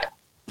heard of that."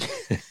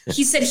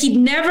 He said he'd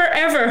never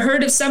ever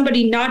heard of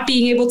somebody not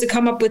being able to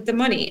come up with the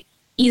money.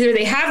 Either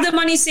they have the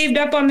money saved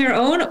up on their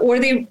own or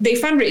they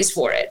fundraise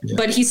for it. Yeah.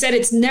 But he said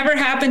it's never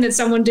happened that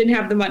someone didn't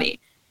have the money.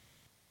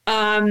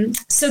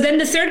 So then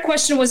the third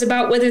question was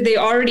about whether they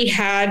already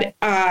had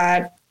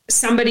a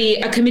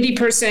committee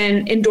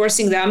person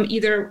endorsing them,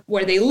 either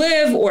where they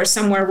live or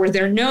somewhere where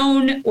they're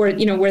known or,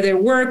 where they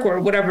work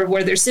or whatever,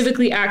 where they're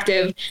civically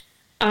active.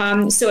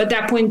 So at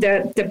that point,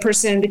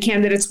 the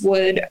candidates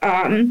would,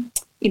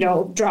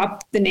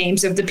 drop the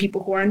names of the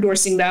people who are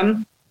endorsing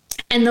them.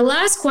 And the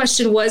last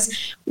question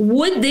was,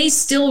 would they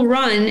still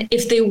run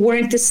if they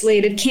weren't the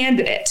slated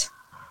candidate?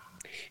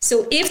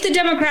 So if the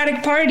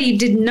Democratic Party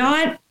did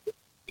not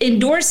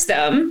endorse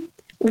them,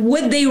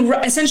 would they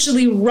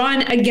essentially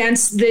run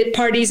against the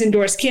party's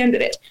endorsed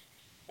candidate?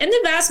 And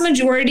the vast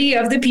majority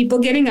of the people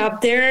getting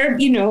up there,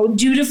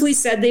 dutifully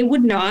said they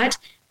would not.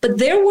 But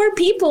there were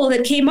people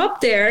that came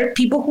up there,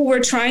 people who were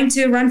trying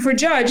to run for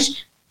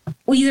judge,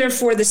 either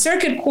for the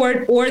circuit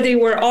court or they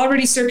were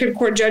already circuit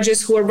court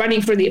judges who were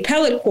running for the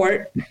appellate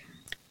court.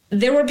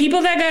 There were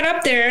people that got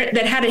up there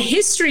that had a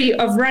history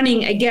of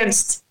running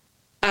against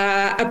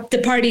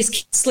the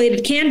party's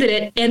slated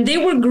candidate, and they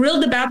were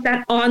grilled about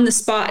that on the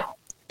spot.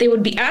 They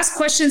would be asked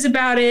questions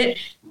about it.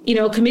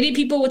 Committee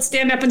people would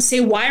stand up and say,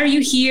 why are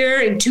you here?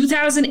 In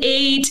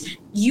 2008,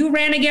 you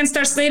ran against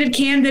our slated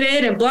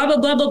candidate and blah, blah,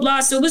 blah, blah, blah.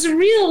 So it was a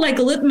real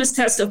litmus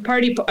test of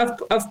party of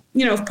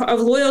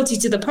loyalty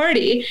to the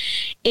party.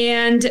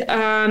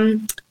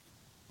 And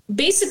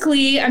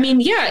basically,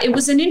 it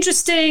was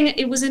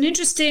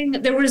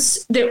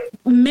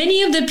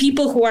many of the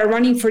people who are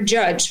running for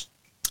judge.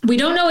 We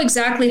don't know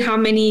exactly how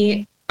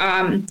many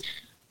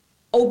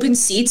open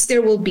seats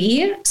there will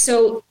be.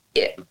 So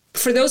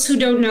for those who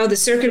don't know, the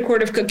Circuit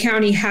Court of Cook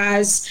County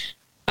has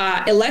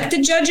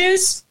elected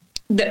judges,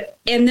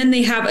 and then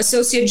they have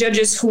associate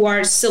judges who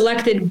are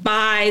selected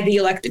by the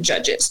elected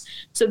judges.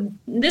 So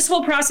this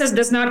whole process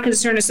does not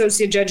concern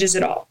associate judges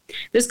at all.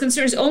 This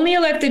concerns only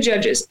elected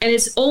judges, and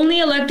it's only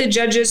elected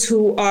judges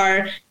who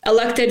are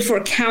elected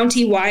for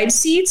county-wide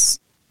seats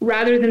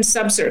rather than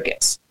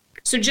sub-circuits.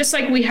 So just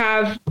like we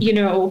have,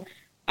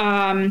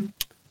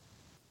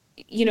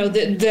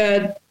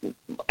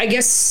 I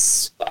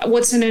guess,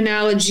 what's an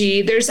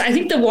analogy? I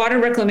think the Water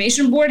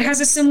Reclamation Board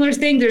has a similar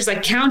thing. There's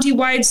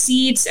county-wide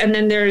seats, and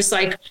then there's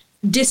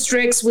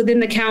districts within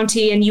the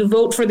county, and you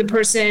vote for the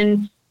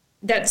person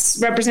that's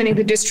representing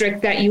the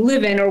district that you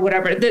live in or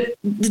whatever. The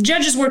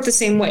judges work the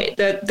same way.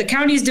 The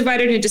county is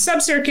divided into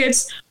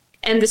sub-circuits,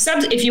 and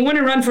if you want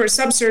to run for a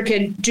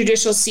sub-circuit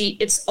judicial seat,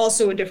 it's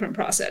also a different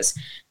process.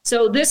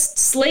 So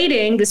this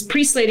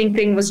pre-slating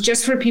thing was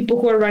just for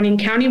people who are running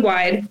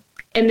county-wide.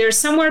 And there's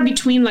somewhere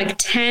between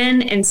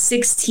 10 and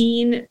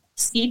 16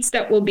 seats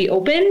that will be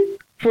open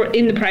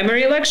in the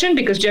primary election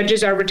because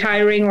judges are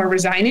retiring or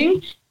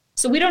resigning.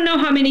 So we don't know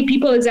how many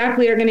people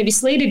exactly are going to be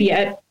slated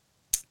yet,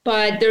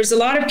 but there's a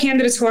lot of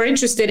candidates who are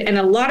interested, and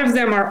a lot of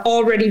them are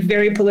already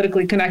very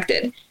politically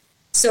connected.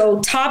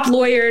 So top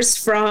lawyers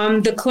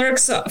from the clerk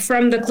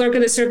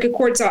of the circuit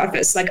court's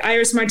office, like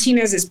Iris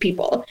Martinez's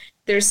people.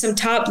 There's some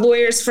top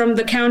lawyers from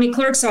the county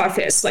clerk's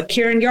office, like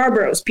Karen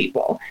Yarborough's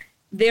people.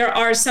 There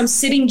are some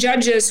sitting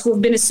judges who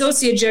have been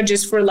associate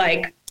judges for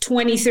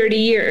 20, 30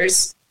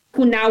 years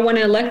who now want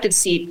an elected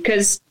seat,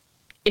 because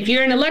if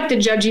you're an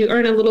elected judge, you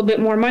earn a little bit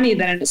more money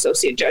than an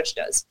associate judge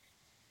does.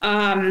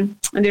 And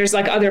there's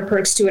other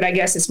perks to it. I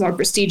guess it's more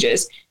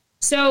prestigious.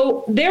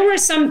 So there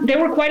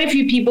were quite a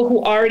few people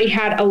who already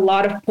had a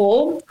lot of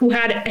pull, who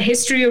had a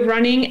history of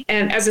running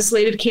and as a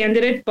slated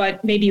candidate,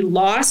 but maybe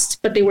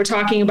lost. But they were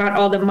talking about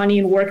all the money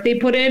and work they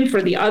put in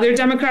for the other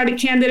Democratic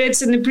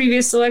candidates in the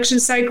previous election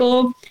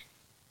cycle.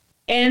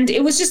 And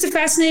it was just a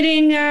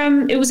fascinating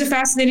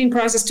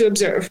process to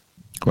observe.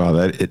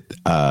 Well,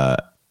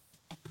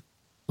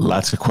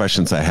 lots of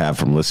questions I have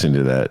from listening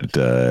to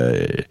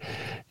that,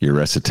 your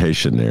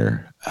recitation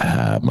there.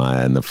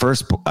 The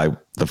first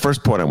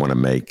point I want to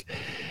make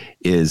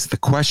is the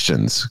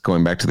questions,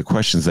 going back to the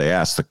questions they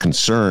asked, the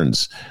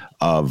concerns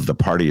of the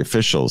party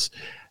officials.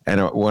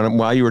 And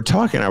while you were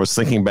talking, I was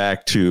thinking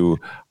back to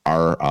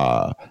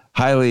our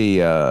highly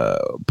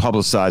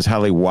publicized,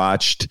 highly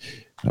watched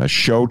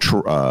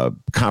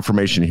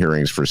confirmation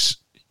hearings for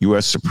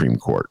U.S. Supreme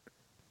Court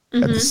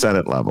at the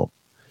Senate level.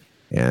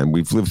 And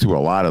we've lived through a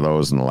lot of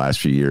those in the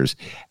last few years.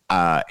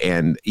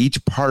 And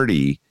each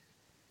party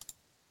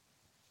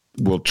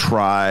will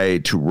try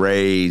to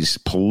raise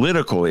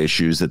political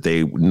issues that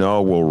they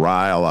know will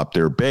rile up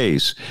their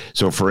base.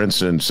 So, for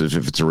instance,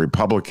 if it's a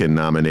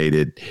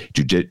Republican-nominated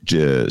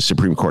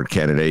Supreme Court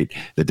candidate,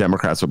 the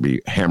Democrats will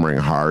be hammering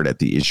hard at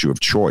the issue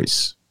of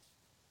choice.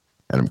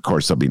 And of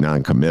course, they'll be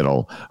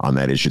non-committal on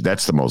that issue.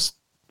 That's the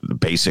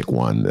basic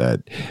one.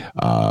 That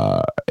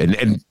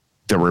and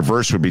the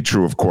reverse would be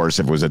true, of course,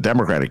 if it was a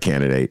Democratic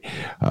candidate.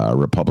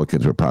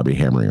 Republicans were probably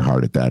hammering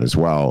hard at that as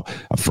well,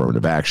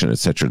 affirmative action, et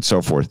cetera, and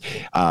so forth.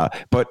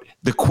 But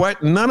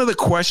none of the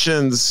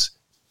questions,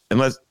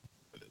 unless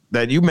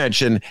that you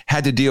mentioned,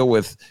 had to deal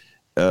with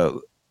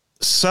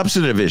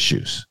substantive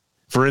issues.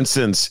 For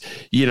instance,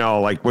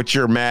 what's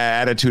your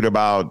attitude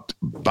about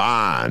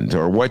bond,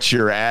 or what's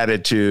your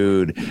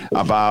attitude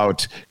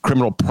about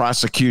criminal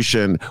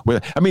prosecution?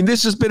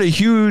 This has been a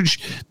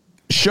huge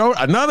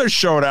another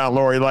showdown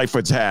Lori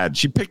Lightfoot's had.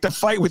 She picked a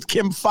fight with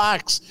Kim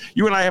Foxx.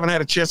 You and I haven't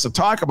had a chance to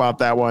talk about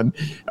that one,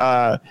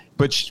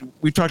 but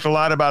we talked a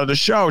lot about it in the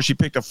show. She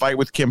picked a fight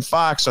with Kim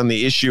Foxx on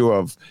the issue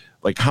of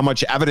how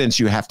much evidence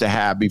you have to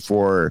have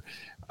before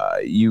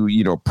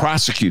you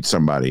prosecute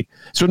somebody.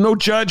 So no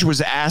judge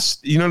was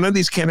asked, none of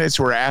these candidates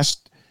were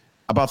asked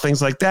about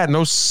things like that.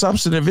 No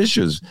substantive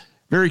issues.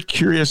 Very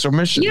curious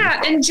omission.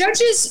 Yeah. And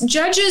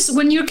judges,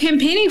 when you're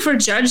campaigning for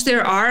judge,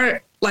 there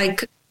are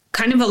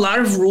kind of a lot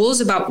of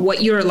rules about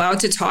what you're allowed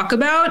to talk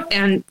about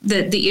and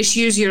the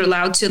issues you're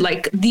allowed to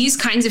these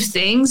kinds of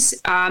things.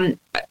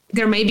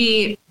 There may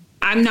be,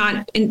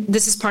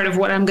 this is part of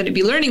what I'm going to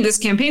be learning this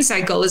campaign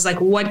cycle is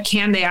what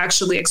can they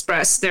actually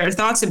express their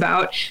thoughts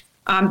about?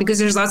 Because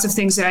there's lots of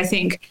things that I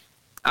think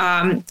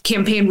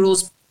campaign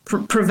rules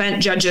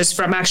prevent judges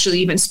from actually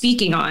even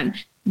speaking on.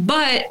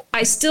 But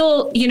I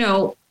still,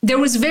 there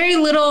was very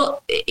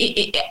little,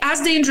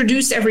 as they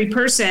introduced every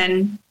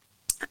person,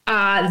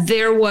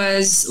 there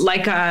was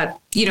like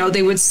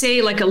they would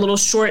say like a little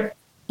short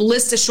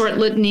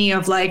litany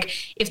of like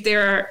if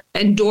they're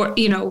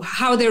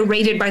how they're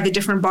rated by the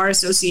different bar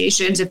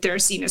associations, if they're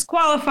seen as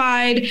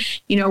qualified,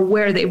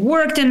 where they've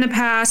worked in the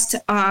past,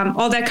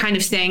 all that kind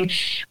of thing.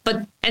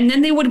 And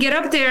then they would get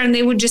up there and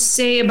they would just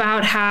say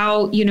about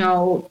how,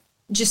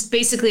 just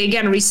basically,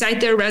 again, recite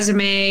their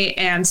resume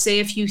and say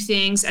a few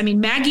things. I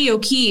mean, Maggie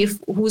O'Keefe,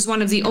 who's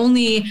one of the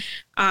only,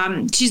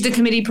 she's the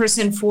committee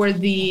person for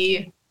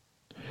the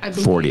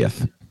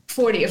 40th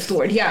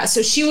ward. Yeah.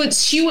 So she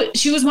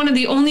was one of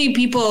the only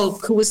people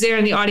who was there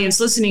in the audience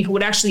listening who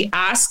would actually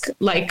ask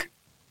like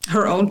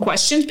her own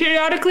questions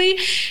periodically.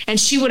 And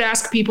she would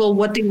ask people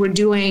what they were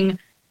doing.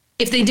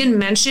 If they didn't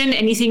mention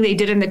anything they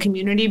did in the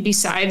community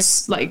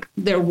besides like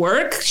their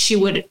work, she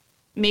would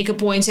make a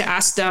point to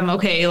ask them,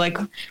 okay, like,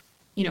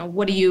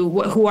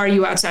 who are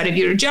you outside of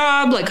your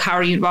job? Like, how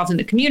are you involved in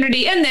the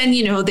community? And then,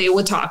 they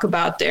would talk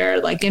about their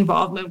like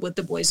involvement with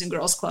the Boys and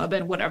Girls Club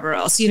and whatever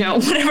else,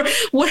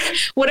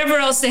 whatever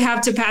else they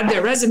have to pad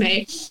their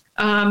resume.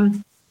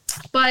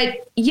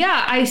 But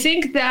yeah, I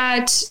think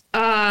that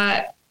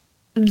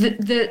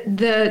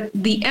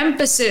the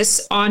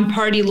emphasis on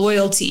party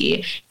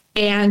loyalty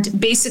and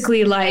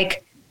basically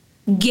like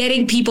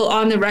getting people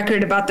on the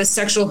record about the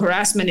sexual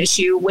harassment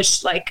issue,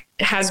 which like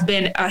has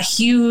been a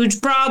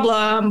huge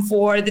problem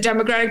for the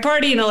Democratic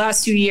Party in the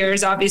last 2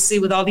 years, obviously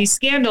with all these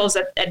scandals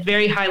at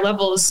very high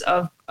levels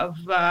at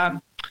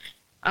the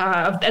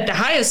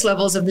highest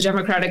levels of the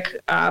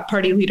Democratic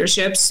Party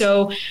leadership.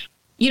 So,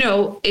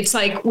 it's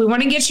like, we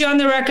want to get you on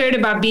the record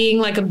about being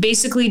like a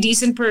basically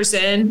decent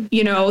person,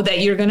 that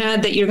you're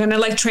gonna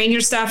like train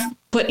your staff,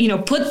 put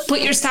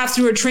your staff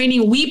through a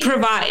training we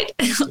provide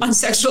on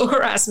sexual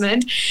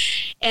harassment.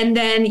 And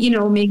then,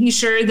 making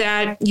sure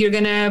that you're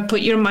going to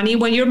put your money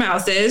where your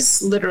mouth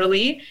is,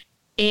 literally,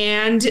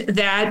 and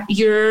that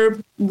you're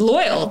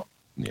loyal.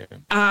 Yeah.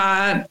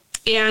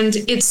 And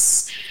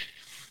it's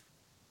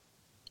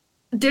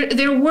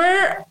there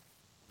were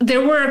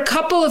a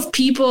couple of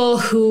people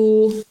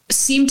who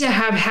seem to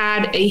have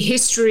had a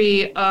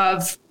history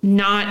of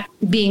not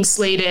being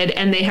slated,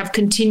 and they have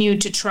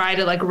continued to try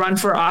to like run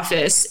for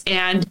office.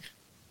 And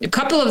a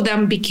couple of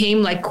them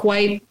became like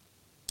quite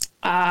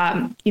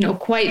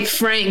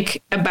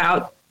frank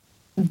about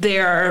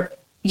their,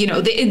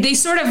 they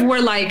sort of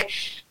were like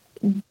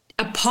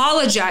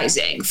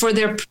apologizing for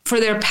their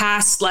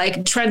past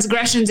like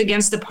transgressions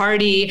against the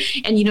party.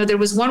 And there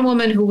was one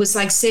woman who was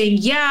like saying,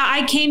 yeah,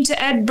 I came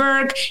to Ed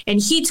Burke and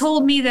he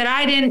told me that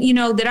I didn't,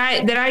 that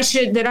I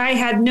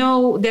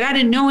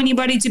didn't know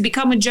anybody to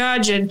become a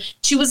judge. And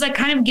she was like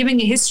kind of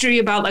giving a history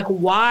about like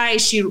why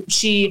she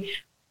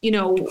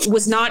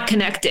was not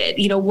connected,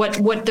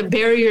 what the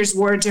barriers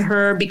were to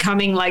her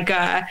becoming like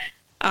a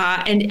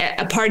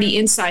party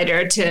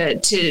insider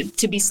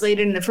to be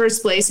slated in the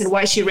first place, and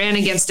why she ran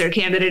against their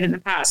candidate in the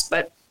past.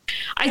 But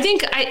I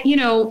think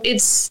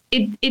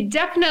it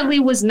definitely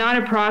was not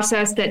a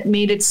process that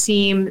made it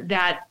seem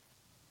that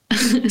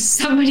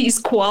somebody's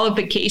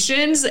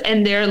qualifications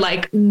and their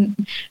like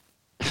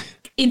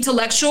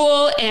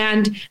intellectual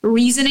and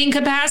reasoning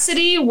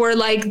capacity were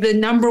like the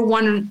number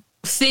one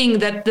thing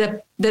that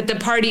the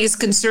party is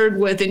concerned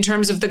with in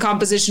terms of the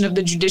composition of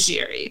the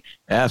judiciary.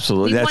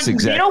 Absolutely.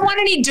 They don't want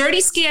any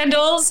dirty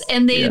scandals,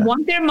 and they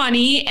want their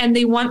money, and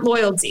they want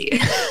loyalty.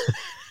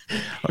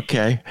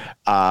 Okay.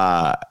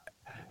 Now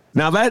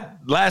that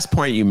last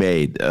point you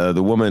made,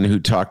 the woman who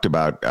talked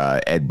about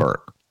Ed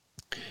Burke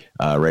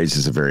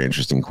raises a very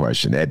interesting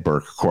question. Ed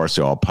Burke, of course,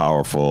 the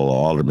all-powerful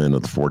alderman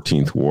of the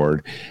 14th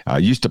Ward,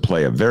 used to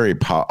play a very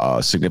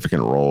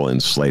significant role in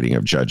slating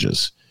of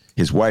judges.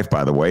 His wife,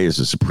 by the way, is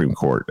a Supreme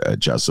Court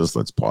justice.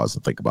 Let's pause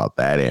and think about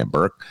that, Ann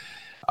Burke.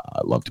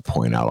 I love to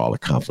point out all the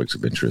conflicts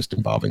of interest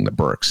involving the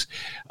Burkes.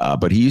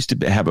 But he used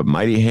to have a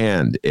mighty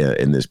hand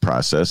in this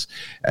process.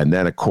 And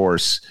then, of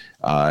course,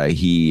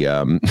 he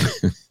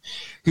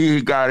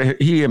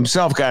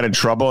himself got in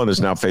trouble and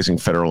is now facing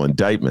federal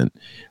indictment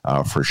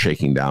for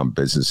shaking down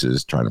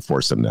businesses, trying to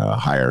force them to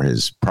hire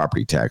his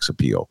property tax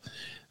appeal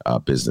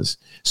business.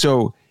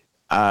 So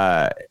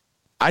I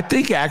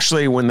think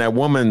actually when that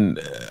woman,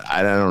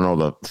 I don't know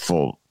the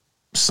full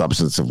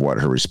substance of what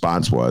her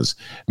response was,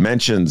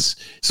 mentions,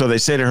 so they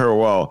say to her,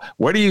 well,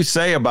 what do you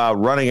say about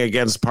running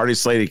against party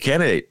slated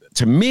candidate?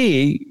 To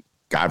me,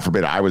 God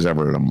forbid I was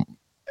ever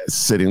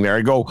sitting there,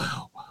 I go,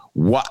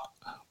 what?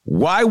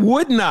 Why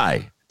wouldn't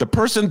I? The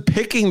person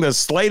picking the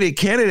slated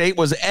candidate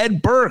was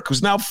Ed Burke,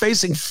 who's now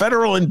facing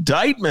federal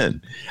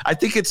indictment. I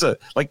think it's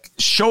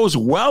shows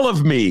well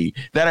of me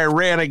that I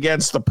ran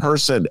against the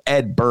person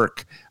Ed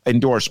Burke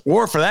endorsed,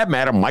 or for that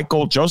matter,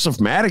 Michael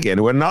Joseph Madigan,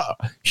 who had a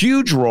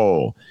huge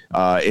role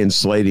in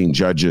slating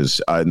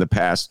judges in the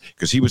past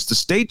because he was the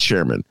state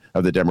chairman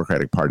of the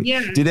Democratic Party.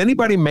 Yeah. Did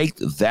anybody make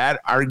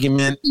that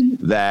argument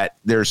that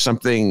there's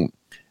something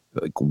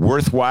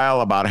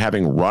worthwhile about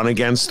having run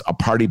against a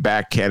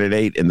party-backed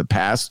candidate in the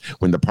past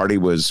when the party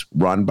was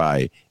run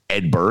by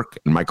Ed Burke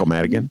and Michael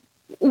Madigan?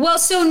 Well,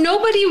 so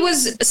nobody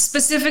was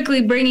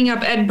specifically bringing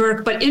up Ed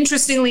Burke, but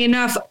interestingly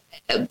enough,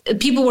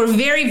 people were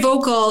very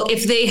vocal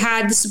if they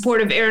had the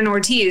support of Aaron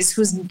Ortiz,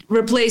 who's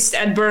replaced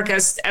Ed Burke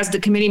as the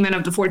committeeman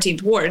of the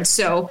 14th Ward.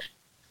 So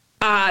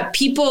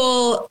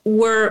people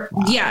were,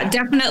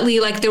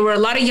 definitely, like, there were a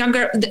lot of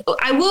younger.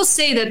 I will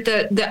say that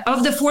the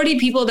of the 40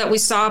 people that we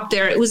saw up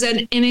there, it was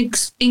an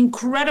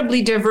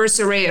incredibly diverse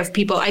array of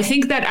people. I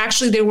think that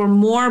actually there were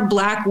more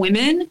Black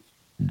women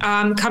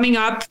coming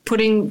up,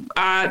 putting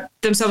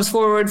themselves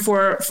forward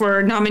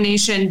for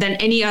nomination than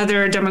any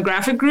other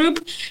demographic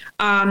group.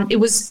 It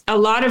was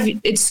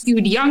it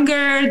skewed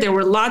younger. There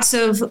were lots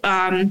of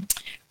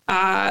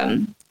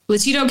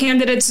Latino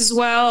candidates as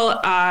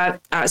well,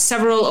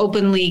 several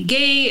openly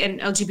gay and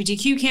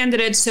LGBTQ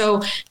candidates.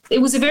 So it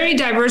was a very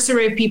diverse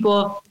array of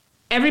people.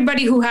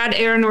 Everybody who had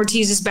Aaron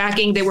Ortiz's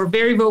backing, they were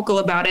very vocal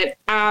about it.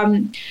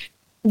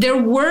 There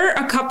were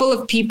a couple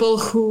of people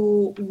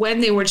who,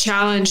 when they were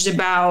challenged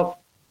about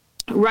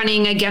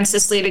running against a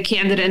slated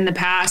candidate in the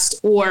past,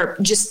 or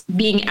just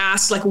being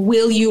asked, like,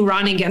 will you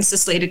run against a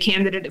slated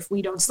candidate if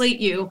we don't slate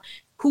you,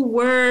 who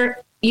were,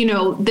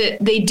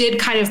 they did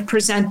kind of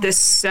present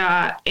this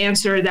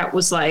answer that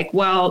was like,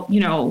 well,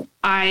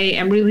 I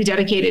am really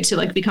dedicated to,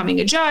 like,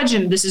 becoming a judge,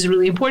 and this is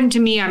really important to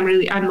me.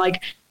 I'm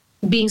like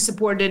being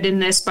supported in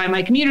this by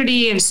my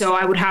community. And so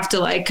I would have to,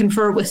 like,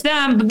 confer with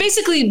them, but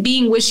basically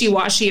being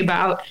wishy-washy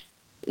about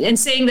and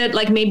saying that,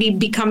 like, maybe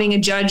becoming a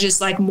judge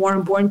is, like, more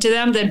important to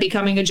them than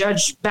becoming a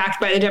judge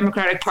backed by the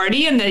Democratic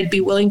Party, and they'd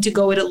be willing to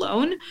go it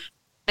alone.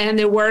 And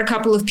there were a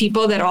couple of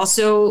people that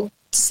also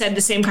said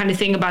the same kind of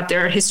thing about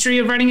their history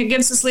of running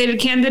against a slated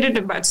candidate,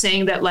 about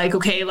saying that, like,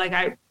 okay, like,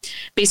 I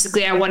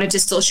wanted to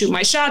still shoot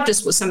my shot.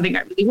 This was something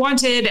I really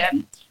wanted.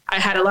 And I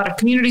had a lot of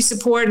community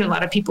support and a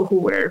lot of people who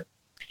were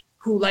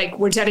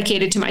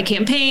dedicated to my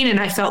campaign. And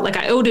I felt like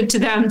I owed it to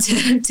them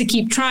to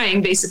keep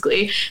trying,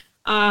 basically.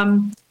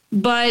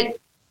 But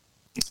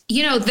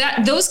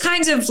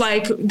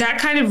that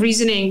kind of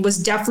reasoning was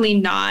definitely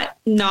not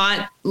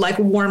like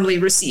warmly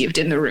received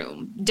in the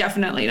room.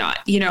 Definitely not,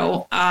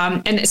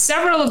 and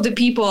several of the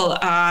people,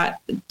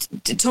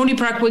 Toni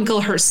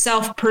Preckwinkle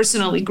herself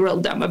personally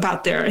grilled them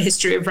about their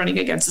history of running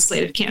against a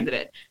slated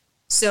candidate.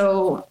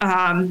 So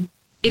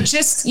it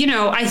just,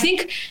 I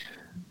think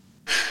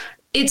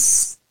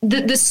it's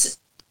this.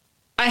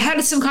 I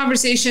had some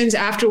conversations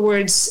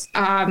afterwards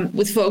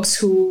with folks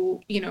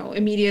who,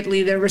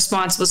 immediately their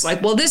response was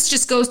like, well, this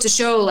just goes to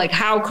show, like,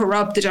 how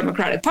corrupt the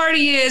Democratic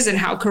Party is and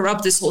how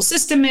corrupt this whole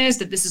system is,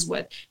 that this is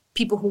what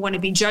people who want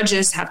to be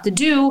judges have to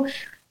do.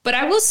 But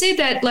I will say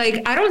that,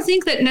 like, I don't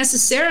think that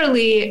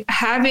necessarily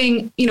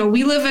having,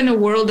 we live in a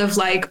world of,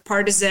 like,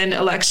 partisan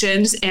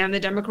elections, and the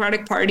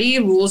Democratic Party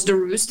rules the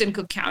roost in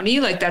Cook County.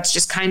 Like, that's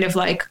just kind of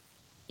like,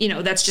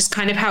 that's just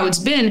kind of how it's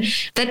been.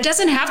 That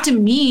doesn't have to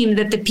mean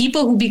that the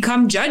people who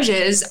become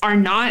judges are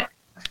not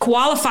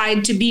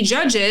qualified to be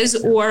judges,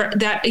 or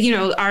that,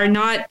 are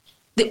not,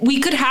 that we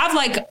could have,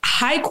 like,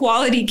 high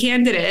quality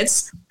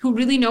candidates who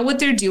really know what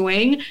they're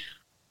doing,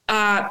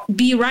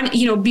 be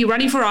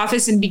running for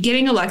office and be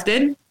getting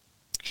elected.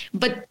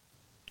 But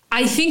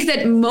I think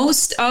that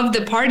most of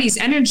the party's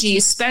energy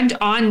is spent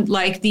on,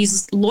 like,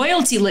 these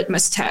loyalty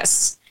litmus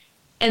tests.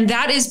 And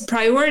that is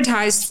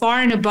prioritized far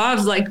and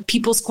above, like,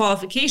 people's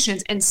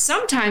qualifications. And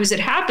sometimes it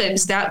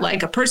happens that,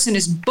 like, a person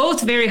is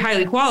both very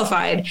highly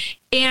qualified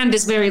and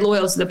is very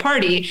loyal to the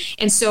party.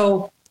 And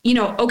so,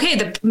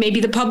 okay,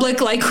 maybe the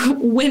public, like,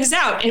 wins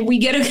out and we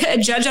get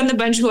a judge on the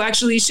bench who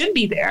actually should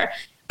be there.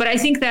 But I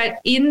think that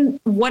in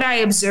what I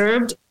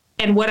observed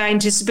and what I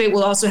anticipate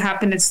will also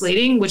happen at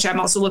slating, which I'm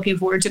also looking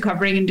forward to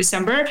covering in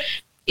December,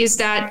 is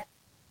that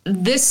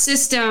this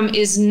system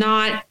is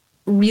not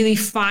really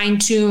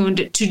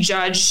fine-tuned to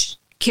judge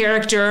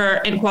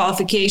character and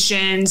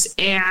qualifications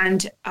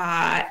and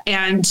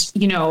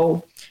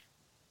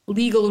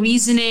legal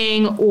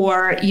reasoning,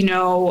 or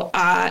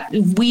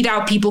weed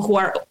out people who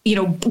are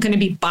going to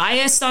be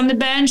biased on the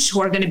bench, who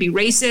are going to be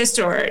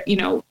racist, or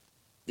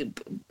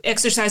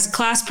exercise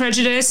class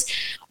prejudice.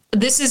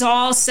 This is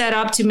all set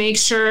up to make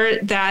sure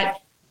that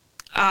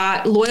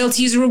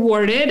loyalty is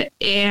rewarded,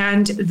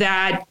 and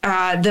that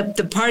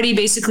the party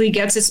basically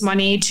gets its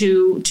money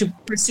to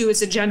pursue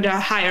its agenda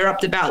higher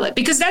up the ballot,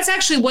 because that's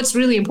actually what's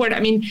really important.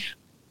 I mean,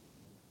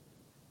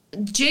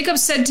 Jacob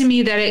said to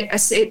me that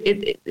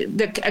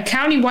a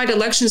countywide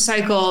election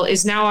cycle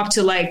is now up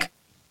to, like,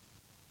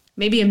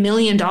 maybe $1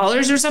 million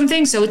or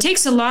something. So it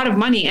takes a lot of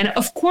money. And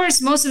of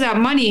course, most of that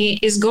money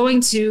is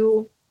going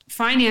to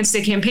finance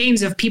the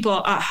campaigns of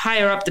people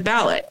higher up the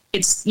ballot.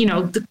 It's,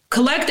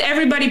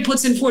 everybody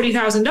puts in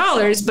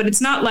 $40,000, but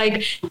it's not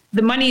like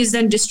the money is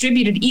then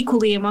distributed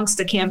equally amongst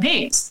the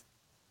campaigns.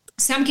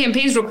 Some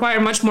campaigns require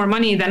much more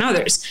money than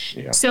others.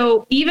 Yeah.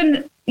 So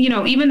even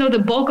though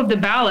the bulk of the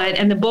ballot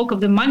and the bulk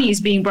of the money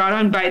is being brought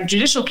on by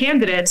judicial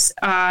candidates,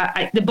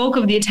 the bulk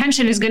of the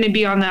attention is going to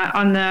be on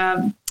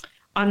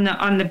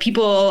the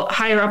people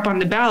higher up on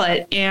the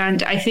ballot.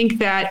 And I think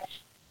that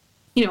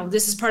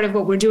this is part of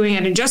what we're doing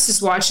at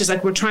Injustice Watch, is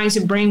like we're trying to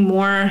bring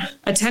more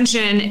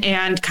attention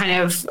and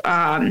kind of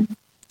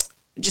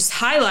just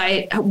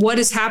highlight what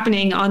is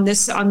happening on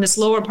this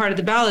lower part of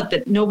the ballot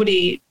that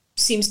nobody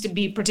seems to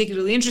be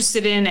particularly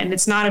interested in. And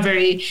it's not a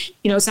very,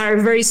 it's not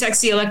a very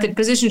sexy elected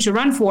position to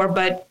run for,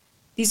 but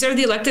these are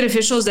the elected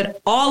officials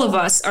that all of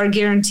us are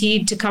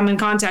guaranteed to come in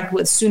contact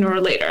with sooner or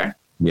later.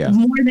 Yeah.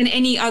 More than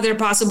any other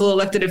possible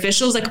elected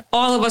officials, like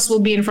all of us will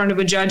be in front of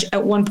a judge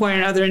at one point or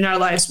another in our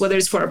lives, whether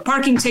it's for a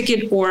parking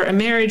ticket or a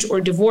marriage or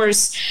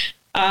divorce.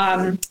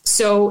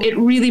 So it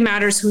really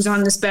matters who's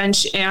on this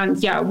bench.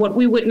 And yeah, what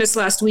we witnessed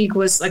last week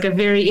was like a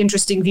very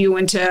interesting view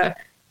into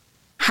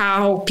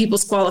how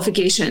people's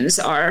qualifications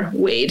are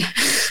weighed.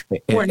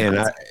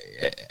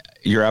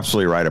 You're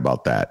absolutely right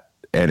about that.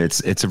 And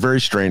it's a very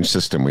strange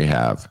system we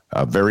have.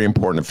 Very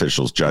important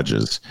officials,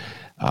 judges,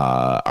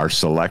 are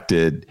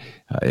selected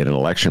in an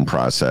election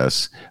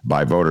process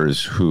by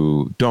voters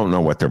who don't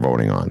know what they're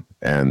voting on.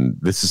 And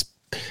this is,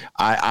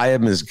 I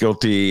am as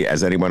guilty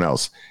as anyone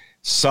else.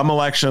 Some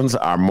elections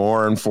are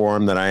more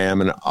informed than I am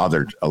in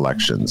other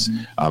elections.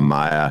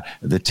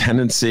 The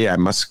tendency, I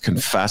must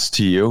confess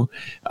to you,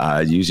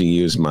 using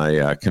you as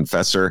my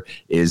confessor,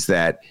 is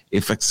that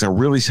if it's a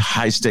really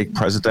high-stake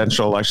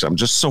presidential election, I'm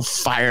just so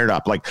fired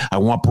up. Like, I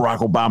want Barack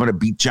Obama to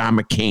beat John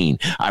McCain.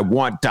 I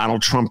want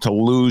Donald Trump to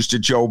lose to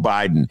Joe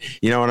Biden.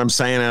 You know what I'm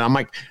saying? And I'm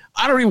like,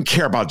 I don't even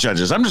care about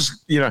judges. I'm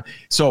just,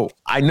 so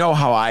I know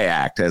how I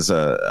act as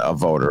a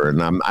voter,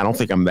 and I don't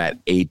think I'm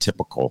that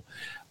atypical.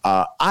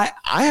 I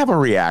have a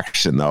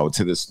reaction, though,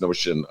 to this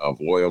notion of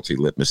loyalty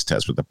litmus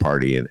test with the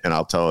party, and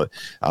I'll tell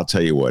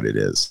you what it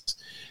is.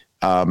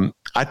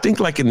 I think,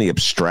 like in the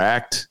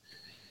abstract,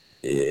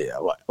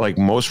 like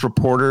most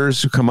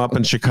reporters who come up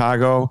in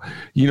Chicago,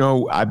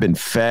 I've been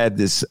fed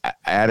this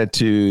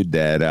attitude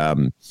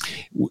that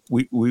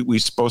we're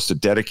supposed to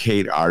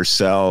dedicate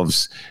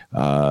ourselves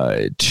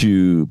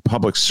to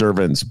public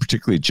servants,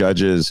 particularly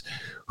judges,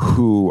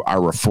 who are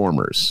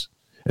reformers.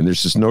 And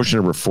there's this notion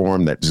of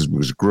reform that just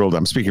was grilled.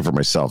 I'm speaking for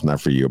myself, not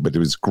for you, but it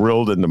was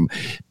grilled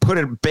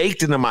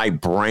baked into my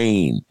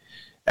brain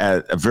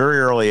at a very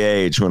early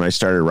age when I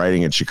started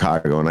writing in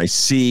Chicago. And I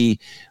see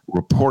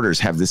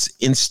reporters have this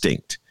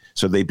instinct,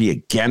 so they'd be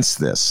against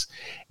this.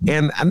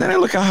 And then I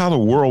look at how the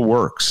world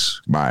works,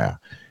 Maya.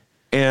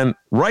 And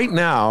right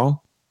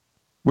now,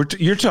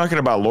 you're talking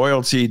about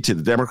loyalty to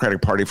the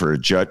Democratic Party for a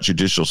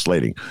judicial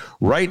slating.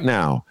 Right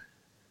now,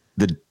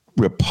 the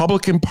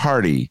Republican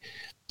Party,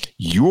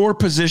 your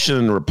position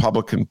in the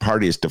Republican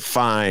Party is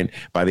defined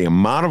by the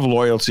amount of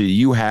loyalty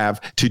you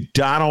have to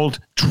Donald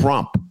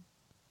Trump.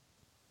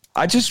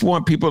 I just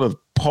want people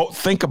to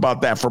think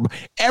about that. From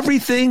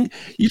everything,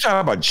 you talk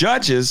about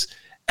judges,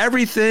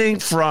 everything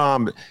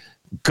from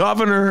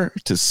governor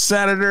to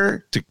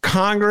senator to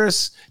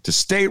Congress to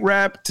state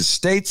rep to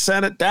state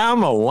senate,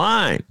 down the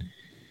line.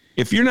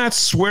 If you're not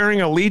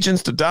swearing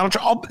allegiance to Donald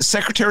Trump,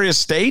 Secretary of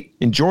State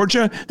in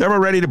Georgia, they were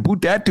ready to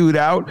boot that dude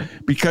out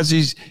because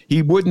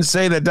he wouldn't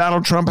say that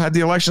Donald Trump had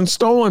the election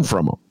stolen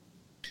from him.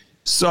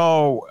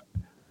 So,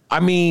 I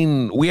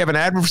mean, we have an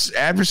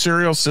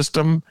adversarial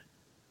system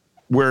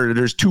where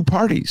there's two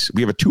parties.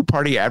 We have a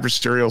two-party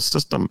adversarial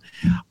system.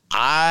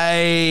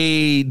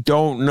 I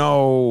don't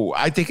know.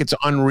 I think it's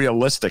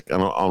unrealistic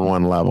on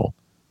one level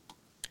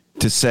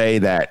to say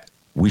that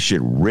we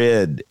should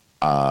rid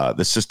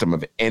the system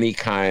of any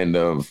kind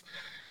of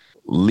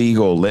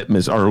legal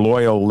litmus or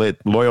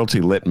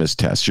loyalty litmus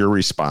test. Your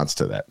response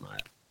to that, Maya?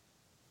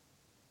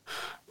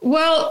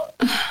 Well,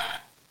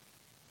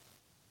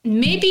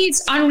 maybe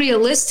it's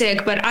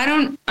unrealistic, but I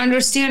don't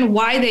understand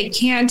why they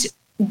can't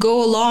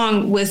go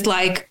along with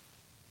like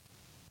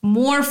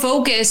more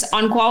focus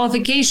on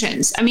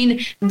qualifications. I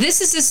mean,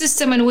 this is a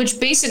system in which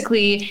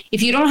basically,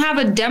 if you don't have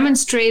a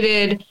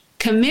demonstrated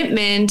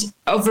commitment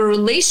of a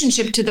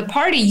relationship to the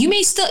party, you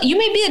may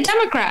be a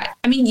Democrat.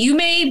 I mean, you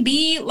may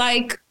be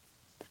like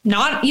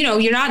not,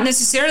 you're not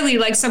necessarily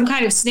like some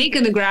kind of snake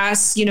in the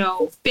grass,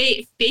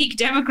 fake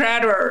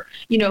Democrat or,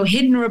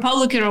 hidden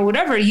Republican or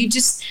whatever.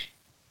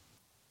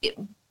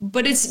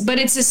 But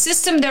it's a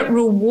system that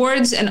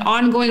rewards an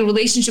ongoing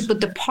relationship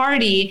with the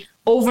party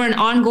over an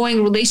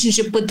ongoing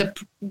relationship with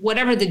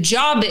whatever the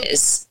job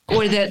is,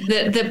 or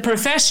the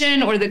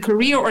profession or the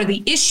career or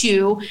the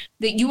issue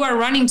that you are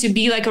running to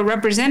be like a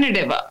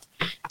representative of.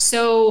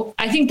 So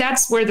I think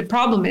that's where the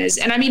problem is.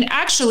 And I mean,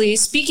 actually,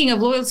 speaking of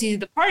loyalty to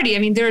the party, I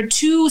mean, there are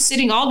two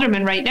sitting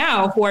aldermen right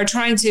now who are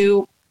trying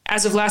to,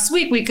 as of last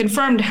week, we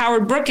confirmed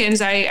Howard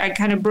Brookins. I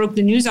kind of broke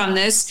the news on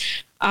this.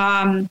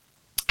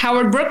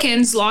 Howard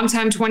Brookins,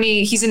 longtime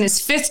he's in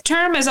his fifth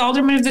term as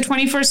alderman of the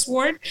 21st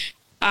Ward.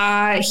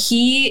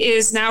 He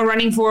is now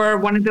running for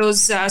one of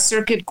those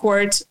circuit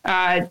court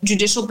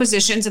judicial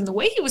positions. And the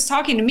way he was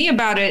talking to me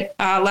about it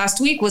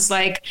last week was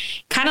like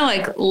kind of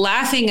like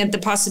laughing at the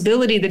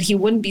possibility that he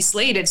wouldn't be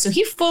slated. So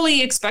he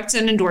fully expects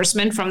an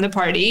endorsement from the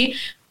party.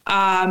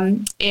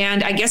 And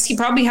I guess he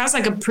probably has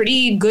like a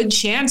pretty good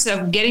chance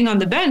of getting on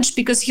the bench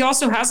because he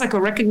also has like a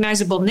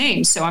recognizable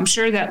name. So I'm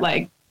sure that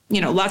like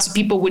lots of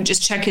people would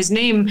just check his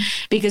name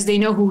because they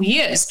know who he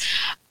is.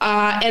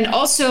 And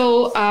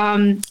also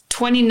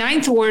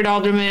 29th Ward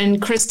Alderman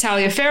Chris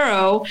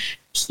Taliaferro,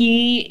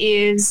 he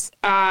is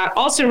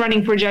also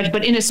running for judge,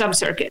 but in a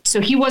sub-circuit.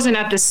 So he wasn't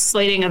at the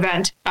slating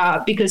event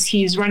because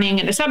he's running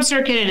in a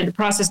sub-circuit, and the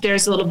process there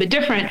is a little bit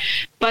different.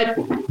 But,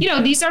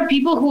 these are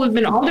people who have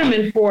been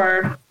aldermen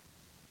for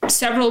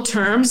several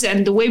terms,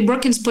 and the way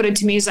Brookins put it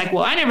to me is like,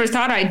 well, I never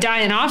thought I'd die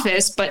in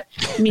office, but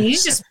I mean,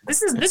 this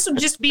would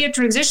just be a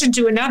transition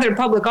to another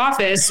public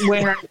office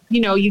where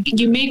you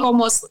make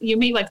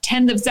like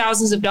tens of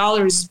thousands of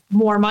dollars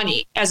more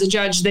money as a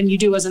judge than you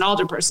do as an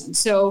alderperson.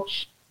 So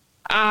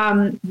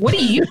what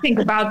do you think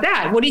about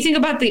that? What do you think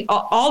about the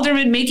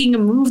alderman making a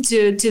move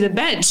to the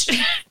bench?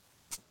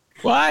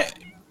 Well,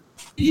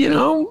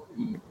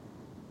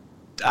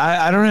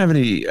 I don't have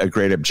a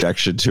great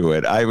objection to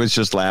it. I was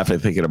just laughing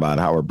thinking about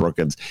Howard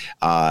Brookins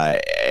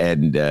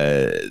and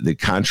the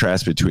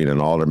contrast between an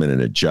alderman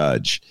and a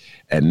judge,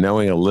 and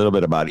knowing a little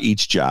bit about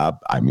each job.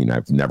 I mean,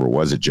 I've never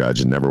was a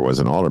judge and never was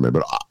an alderman,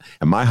 but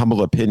in my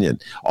humble opinion,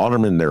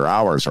 aldermen, their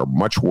hours are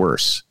much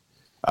worse.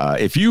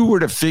 If you were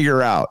to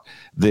figure out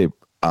the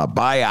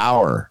by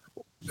hour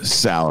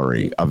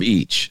salary of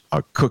each,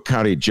 a Cook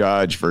County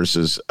judge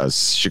versus a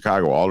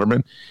Chicago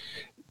alderman,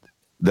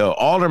 the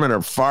aldermen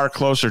are far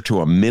closer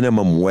to a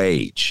minimum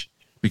wage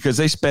because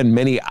they spend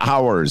many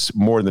hours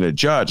more than a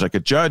judge. Like a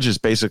judge is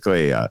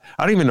basically, I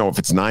don't even know if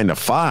it's 9 to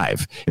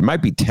 5. It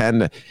might be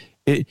 10.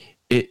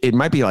 It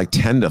might be like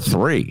 10 to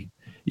 3.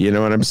 You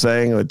know what I'm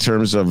saying? In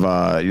terms of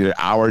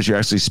hours you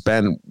actually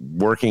spend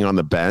working on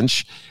the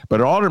bench.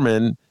 But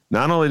aldermen,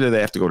 not only do they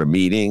have to go to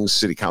meetings,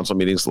 city council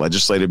meetings,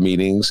 legislative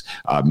meetings,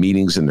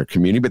 meetings in their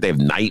community, but they have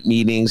night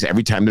meetings.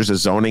 Every time there's a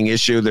zoning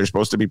issue, they're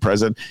supposed to be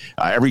present.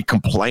 Every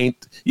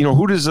complaint,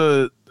 who does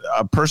a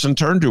person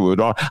turn to it?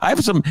 I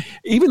have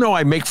even though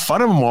I make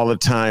fun of them all the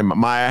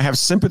time, I have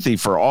sympathy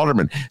for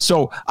aldermen.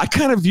 So I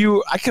can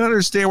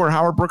understand where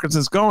Howard Brookins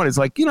is going. It's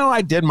like,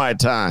 I did my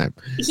time.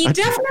 He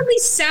definitely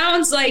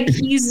sounds like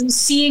he's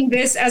seeing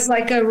this as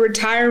like a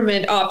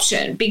retirement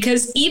option,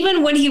 because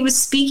even when he was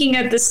speaking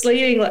at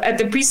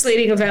the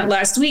pre-slating event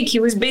last week, he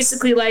was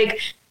basically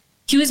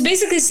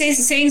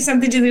saying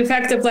something to the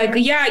effect of like,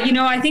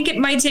 I think it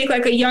might take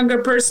like a younger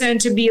person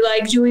to be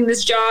like doing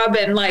this job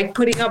and like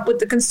putting up with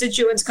the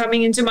constituents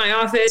coming into my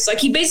office. Like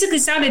he basically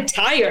sounded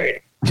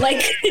tired.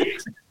 Like,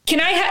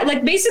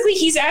 basically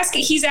he's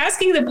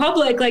asking the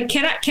public, like,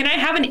 can I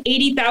have an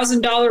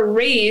 $80,000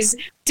 raise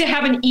to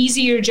have an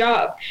easier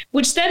job,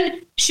 which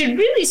then should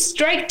really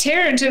strike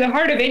terror into the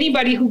heart of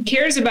anybody who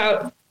cares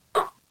about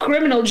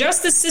criminal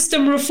justice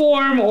system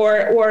reform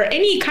or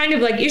any kind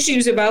of like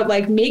issues about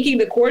like making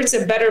the courts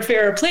a better,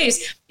 fairer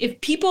place.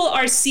 If people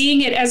are seeing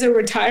it as a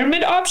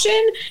retirement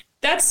option,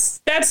 that's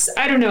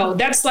I don't know.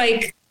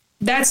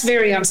 That's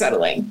very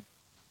unsettling.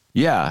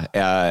 Yeah.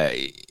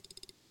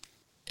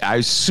 I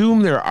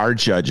assume there are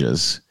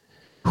judges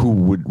who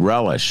would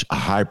relish a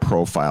high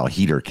profile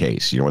heater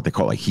case, what they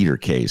call a heater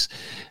case,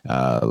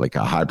 like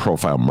a high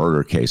profile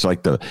murder case,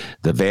 like the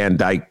Van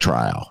Dyke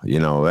trial,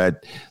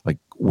 that like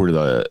where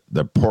the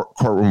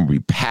courtroom would be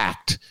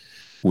packed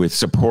with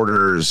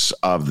supporters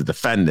of the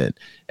defendant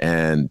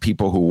and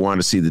people who want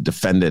to see the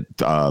defendant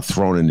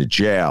thrown into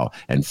jail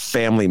and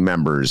family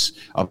members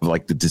of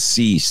like the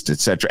deceased, et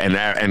cetera.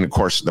 And of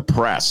course the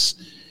press,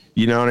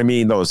 you know what I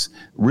mean? Those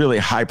really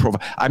high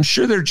profile. I'm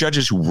sure there are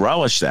judges who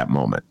relish that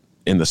moment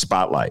in the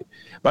spotlight,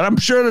 but I'm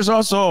sure there's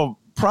also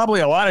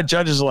probably a lot of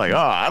judges like,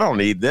 I don't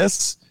need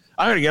this.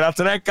 I'm going to get out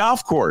to that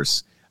golf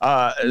course.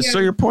 So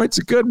your point's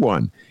a good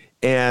one.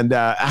 And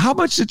how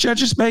much do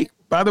judges make?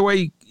 By the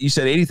way, you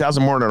said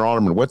 $80,000 more than an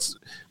alderman. What's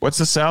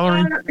the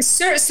salary?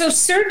 So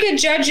circuit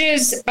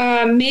judges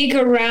make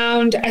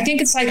around, I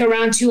think it's like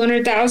around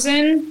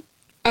 $200,000,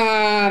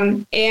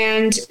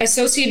 and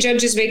associate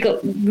judges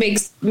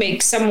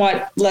make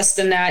somewhat less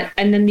than that,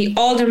 and then the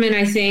aldermen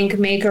I think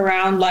make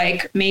around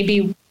like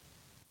maybe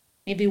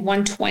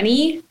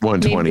 120.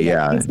 120,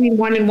 yeah. Between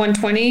 1 and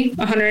 120,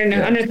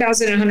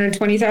 100,000 and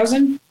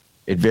 120,000.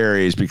 It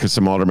varies because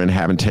some aldermen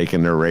haven't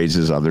taken their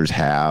raises, others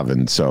have.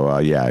 And so,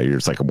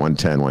 it's like a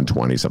 110,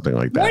 120, something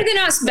like that. More than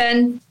us,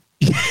 Ben.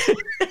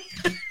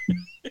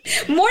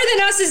 More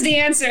than us is the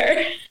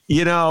answer.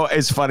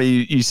 It's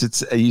funny.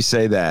 You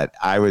say that.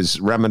 I was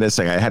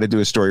reminiscing. I had to do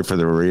a story for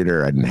the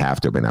Reader. I didn't have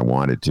to, but I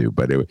wanted to.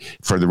 But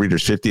for the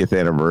Reader's 50th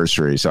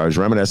anniversary. So I was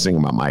reminiscing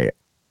about my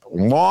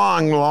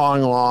long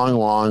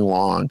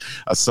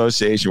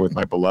association with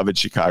my beloved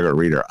Chicago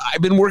Reader.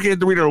 I've been working at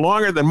the Reader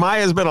longer than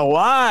Maya's been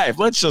alive.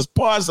 Let's just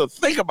pause to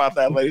think about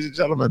that, ladies and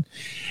gentlemen.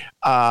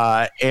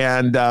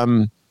 And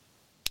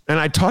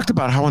I talked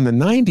about how in the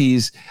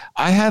 90s,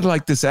 I had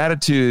like this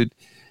attitude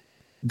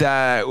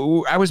that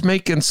I was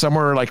making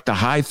somewhere like the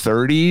high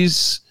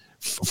 30s,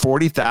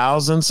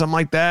 40,000, something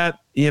like that.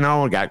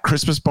 I got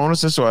Christmas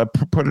bonuses, so I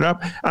put it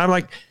up. And I'm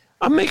like,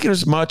 I'm making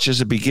as much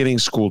as a beginning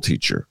school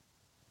teacher.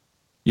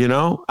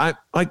 I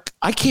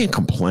can't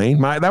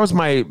complain. I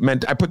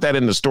put that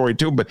in the story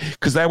too, but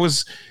because that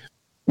was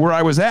where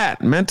I was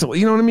at mentally.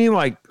 You know what I mean?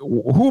 Like,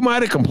 who am I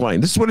to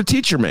complain? This is what a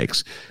teacher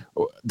makes.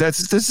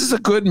 This is a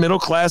good middle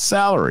class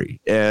salary,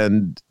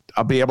 and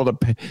I'll be able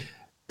to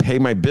pay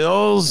my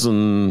bills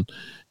and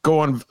go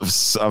on a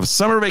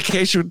summer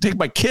vacation, take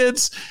my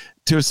kids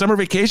to a summer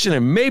vacation,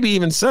 and maybe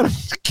even send them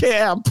to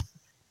camp.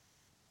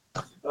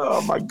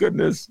 Oh my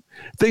goodness.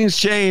 Things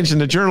change in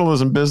the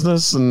journalism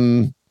business.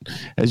 And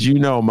as you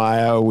know,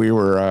 Maya, we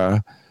were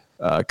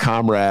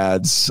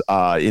comrades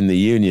in the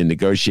union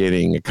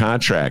negotiating a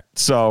contract.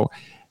 So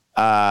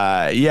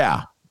that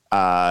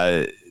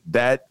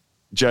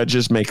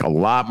judges make a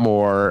lot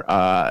more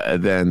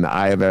than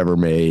I have ever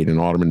made, and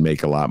aldermen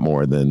make a lot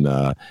more than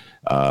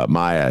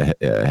Maya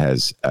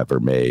has ever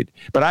made.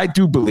 But I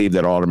do believe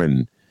that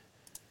aldermen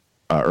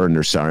earn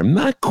their salary. I'm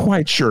not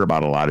quite sure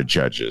about a lot of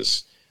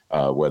judges,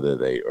 whether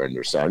they earn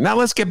their salary. Now,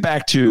 let's get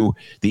back to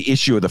the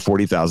issue of the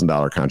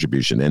 $40,000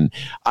 contribution. And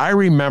I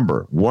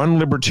remember one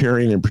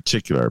libertarian in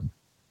particular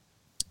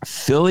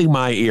filling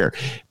my ear.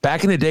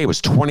 Back in the day, it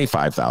was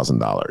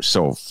 $25,000.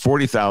 So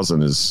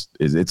 40,000 is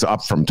it's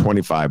up from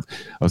 25.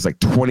 I was like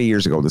 20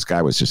 years ago. This guy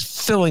was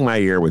just filling my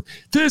ear with,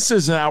 this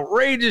is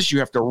outrageous. You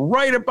have to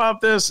write about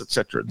this, et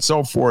cetera, and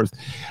so forth.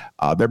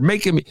 They're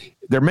making me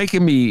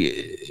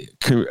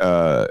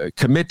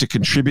commit to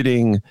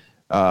contributing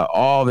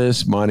all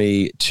this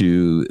money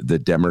to the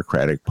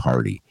Democratic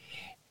Party.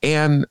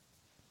 And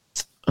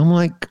I'm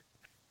like,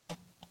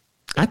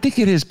 I think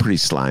it is pretty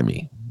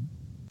slimy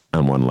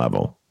on one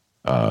level.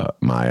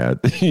 Maya,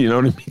 you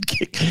know what I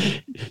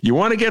mean? You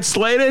want to get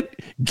slated?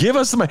 Give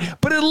us the money.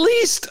 But at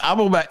least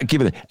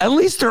at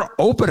least they're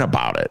open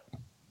about it.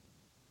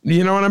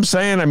 You know what I'm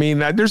saying? I mean,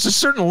 there's a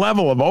certain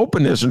level of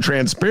openness and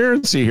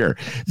transparency here.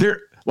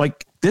 They're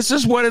like, this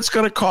is what it's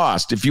going to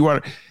cost if you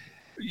want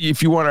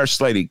our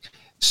slating.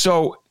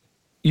 So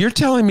you're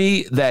telling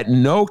me that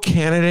no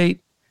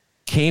candidate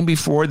came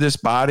before this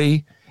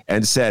body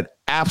and said,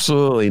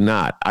 absolutely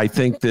not. I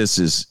think this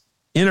is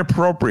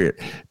inappropriate,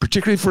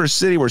 particularly for a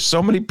city where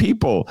so many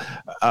people,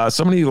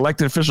 so many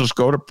elected officials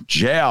go to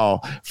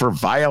jail for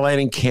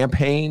violating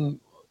campaign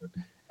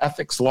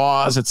ethics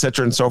laws, et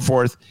cetera, and so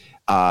forth.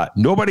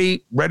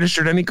 Nobody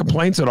registered any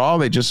complaints at all.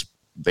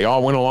 They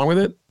all went along with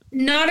it.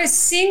 Not a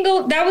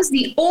single. That was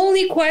the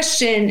only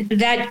question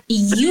that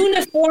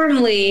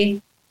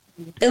uniformly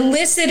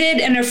elicited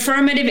an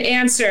affirmative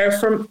answer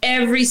from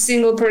every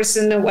single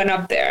person that went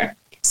up there.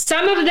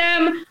 Some of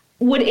them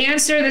would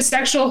answer the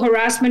sexual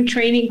harassment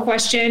training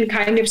question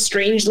kind of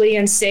strangely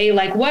and say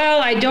like,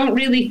 well, I don't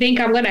really think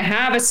I'm going to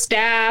have a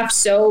staff,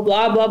 so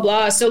blah, blah,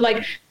 blah. So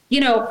like,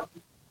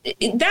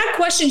 that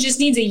question just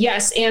needs a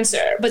yes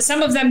answer. But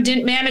some of them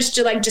didn't manage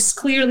to like just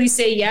clearly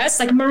say yes.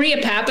 Like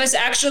Maria Pappas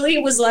actually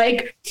was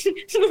like,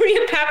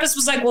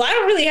 well, I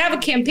don't really have a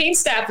campaign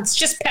staff. It's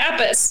just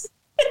Pappas.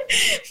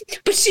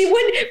 but she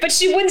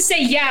wouldn't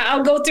say, yeah,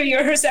 I'll go through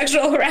her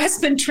sexual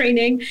harassment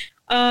training.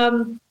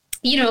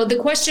 The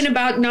question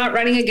about not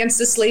running against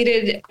the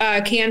slated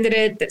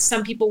candidate, that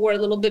some people were a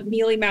little bit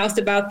mealy-mouthed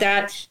about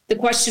that. The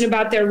question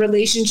about their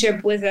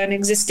relationship with an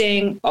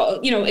existing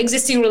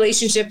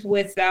relationship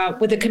with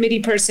a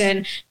committee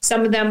person.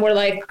 Some of them were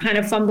like kind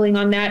of fumbling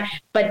on that.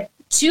 But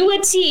to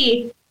a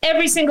T,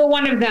 every single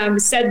one of them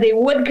said they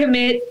would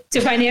commit to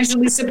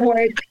financially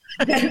support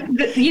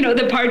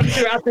the party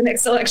throughout the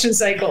next election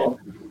cycle.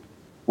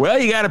 Well,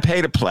 you got to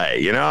pay to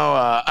play.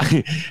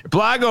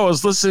 Blago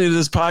is listening to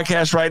this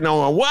podcast right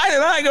now. Why did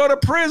I go to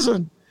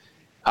prison?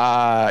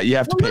 You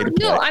have to pay to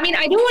play. No, I mean,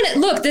 I don't want to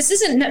look.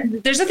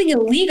 There's nothing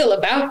illegal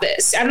about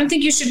this. I don't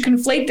think you should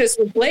conflate this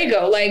with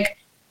Blago. Like,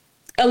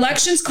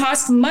 elections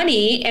cost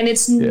money, and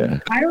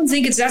I don't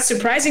think it's that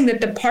surprising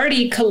that the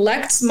party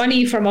collects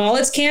money from all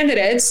its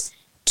candidates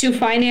to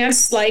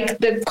finance like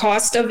the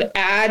cost of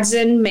ads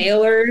and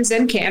mailers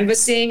and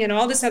canvassing and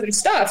all this other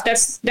stuff.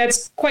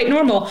 That's quite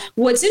normal.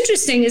 What's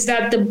interesting is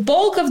that the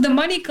bulk of the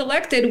money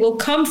collected will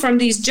come from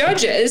these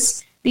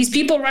judges, these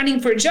people running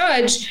for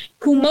judge,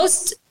 who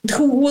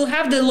will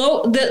have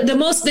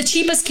the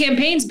cheapest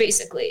campaigns,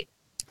 basically.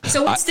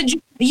 So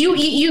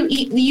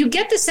you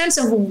get the sense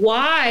of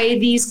why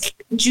these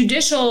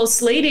judicial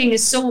slating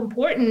is so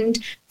important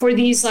for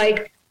these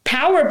like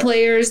power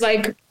players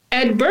like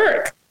Ed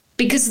Burke.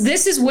 Because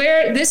this is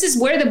where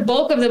the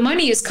bulk of the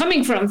money is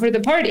coming from for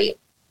the party.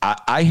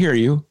 I hear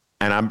you,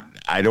 and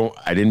I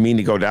didn't mean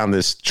to go down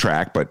this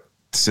track, but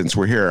since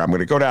we're here, I'm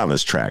going to go down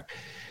this track.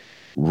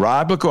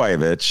 Rod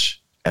Blagojevich,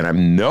 and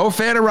I'm no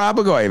fan of Rod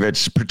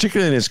Blagojevich,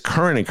 particularly in his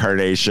current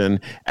incarnation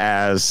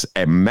as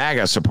a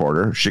MAGA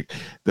supporter.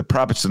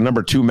 It's the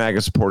number 2 MAGA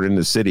supporter in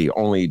the city.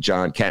 Only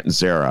John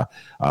Catanzara.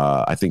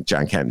 I think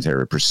John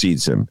Catanzara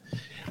precedes him,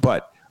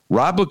 but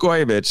Rod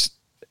Blagojevich.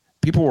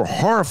 People were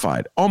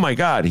horrified. Oh, my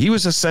God. He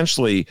was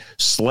essentially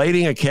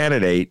slating a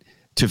candidate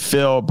to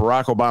fill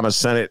Barack Obama's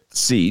Senate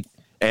seat.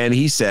 And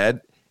he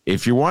said,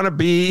 if you want to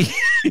be,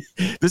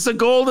 this is a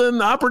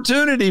golden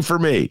opportunity for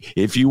me.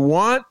 If you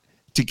want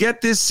to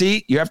get this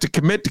seat, you have to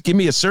commit to give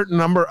me a certain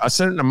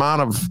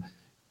amount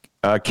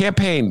of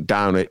campaign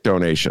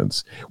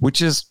donations,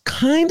 which is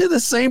kind of the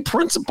same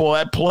principle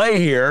at play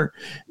here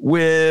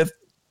with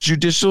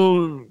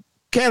judicial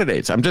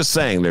candidates. I'm just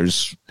saying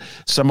there's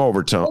some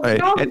overtone.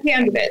 With all the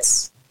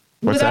candidates.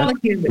 With all the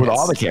candidates. With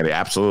all the candidates.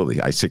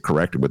 Absolutely. I said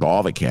corrected with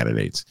all the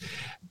candidates.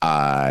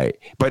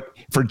 But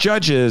for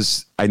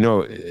judges, I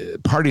know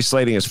party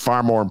slating is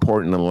far more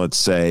important than, let's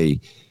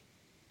say,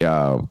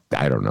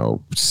 I don't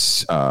know,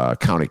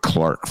 county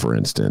clerk, for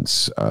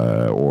instance,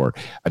 or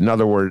in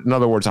other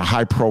words, a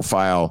high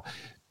profile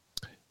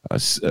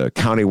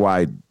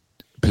countywide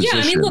position.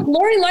 Yeah, I mean, look,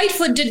 Lori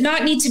Lightfoot did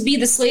not need to be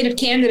the slated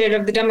candidate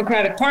of the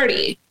Democratic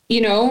Party.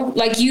 You know,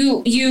 like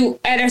you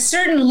at a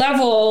certain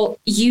level,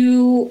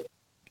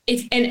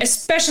 and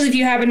especially if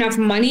you have enough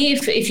money,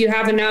 if you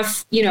have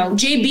enough,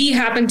 JB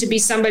happened to be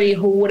somebody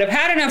who would have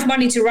had enough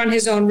money to run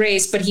his own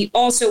race, but he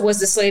also was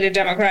the slated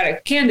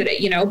Democratic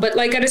candidate, but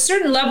like at a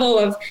certain level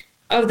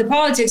of the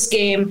politics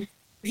game,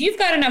 if you've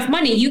got enough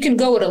money, you can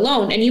go it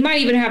alone and you might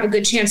even have a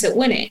good chance at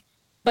winning.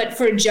 But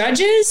for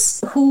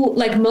judges who,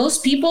 like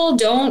most people,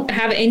 don't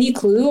have any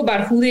clue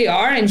about who they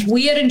are, and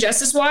we at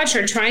Injustice Watch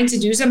are trying to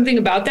do something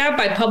about that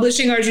by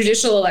publishing our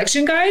judicial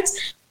election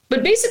guides.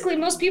 But basically,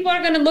 most people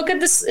are going to look at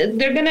this.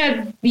 They're going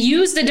to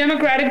use the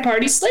Democratic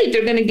Party slate.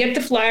 They're going to get the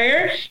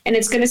flyer, and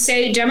it's going to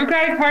say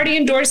Democratic Party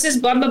endorses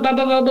blah, blah, blah,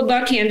 blah, blah, blah,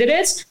 blah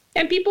candidates.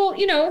 And people,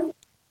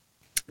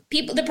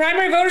 the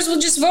primary voters will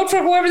just vote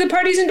for whoever the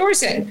party's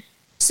endorsing.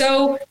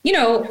 So,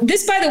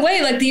 this, by the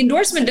way, like the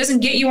endorsement doesn't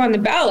get you on the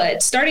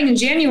ballot. Starting in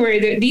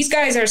January, these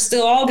guys are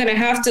still all going to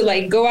have to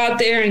like go out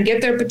there and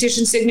get their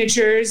petition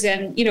signatures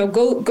and,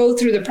 go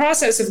through the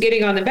process of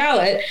getting on the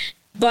ballot.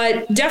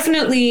 But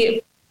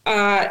definitely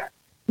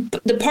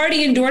the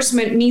party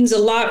endorsement means a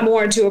lot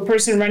more to a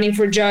person running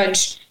for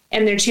judge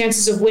and their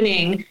chances of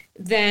winning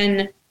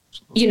than,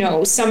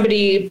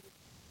 somebody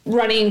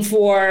running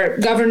for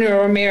governor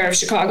or mayor of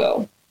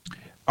Chicago.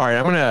 All right,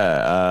 I'm going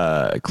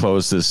to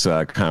close this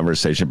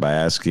conversation by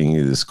asking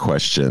you this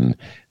question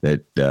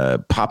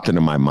that popped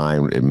into my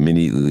mind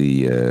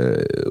immediately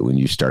when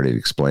you started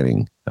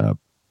explaining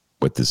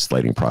what this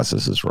slating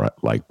process is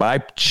like. By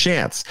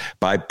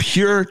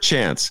pure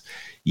chance,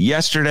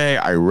 yesterday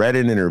I read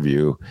an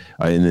interview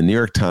in the New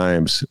York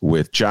Times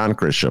with John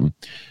Grisham,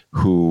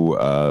 who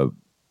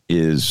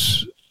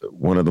is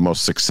one of the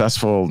most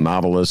successful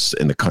novelists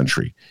in the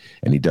country,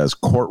 and he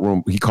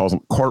calls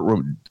them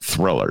courtroom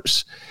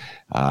thrillers.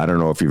 I don't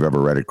know if you've ever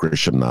read a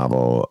Grisham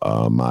novel,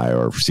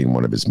 or seen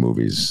one of his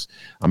movies.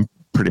 I'm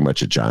pretty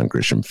much a John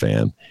Grisham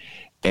fan.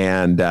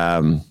 And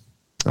I'm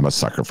a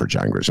sucker for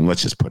John Grisham.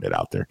 Let's just put it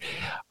out there.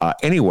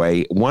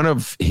 Anyway, one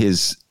of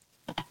his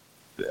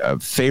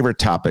favorite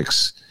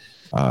topics,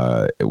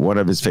 one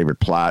of his favorite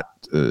plot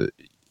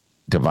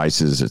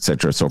devices, et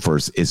cetera, so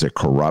forth, is a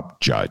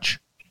corrupt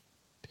judge.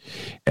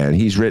 And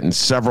he's written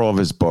several of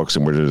his books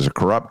in which there's a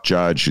corrupt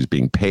judge who's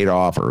being paid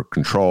off or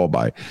controlled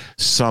by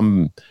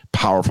some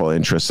powerful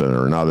interest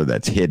or another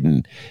that's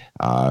hidden,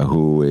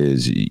 who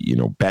is,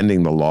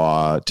 bending the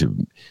law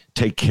to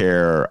take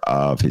care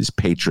of his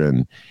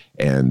patron.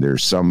 And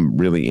there's some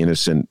really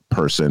innocent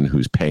person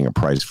who's paying a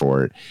price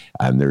for it.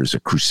 And there's a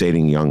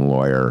crusading young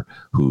lawyer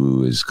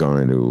who is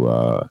going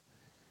to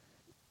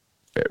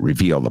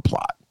reveal the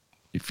plot.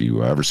 If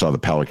you ever saw the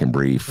Pelican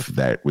Brief,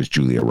 that was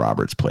Julia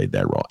Roberts played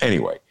that role.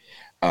 Anyway,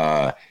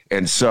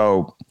 and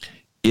so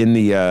in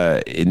the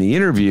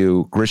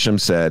interview, Grisham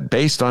said,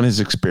 based on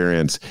his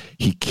experience,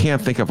 he can't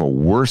think of a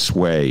worse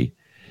way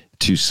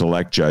to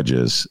select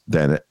judges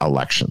than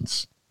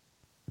elections,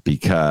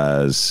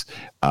 because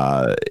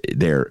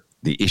they're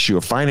the issue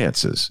of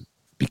finances.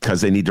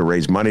 Because they need to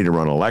raise money to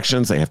run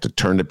elections, they have to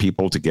turn to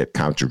people to get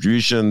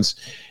contributions,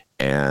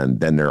 and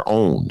then they're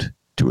owned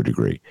to a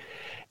degree.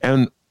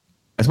 And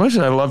as much as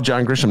I love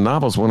John Grisham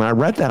novels, when I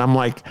read that, I'm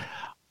like,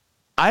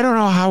 I don't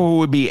know how it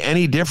would be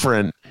any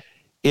different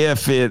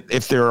if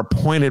they're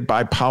appointed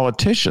by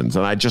politicians.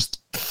 And I just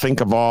think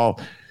of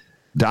all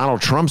Donald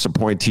Trump's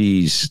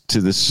appointees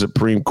to the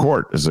Supreme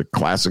Court as a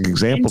classic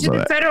example of that. To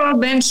the federal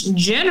bench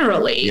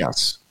generally.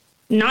 Yes.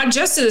 Not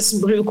just to the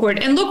Supreme Court.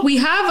 And look, we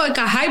have like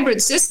a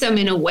hybrid system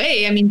in a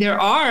way. I mean, there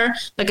are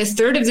like a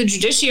third of the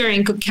judiciary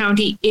in Cook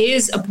County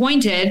is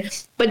appointed,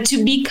 but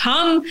to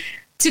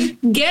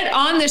get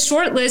on the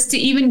short list, to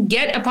even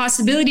get a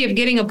possibility of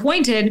getting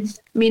appointed,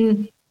 I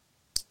mean,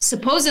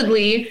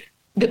 supposedly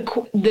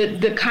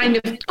the kind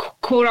of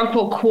quote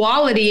unquote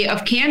quality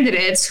of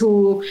candidates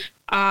who,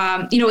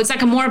 it's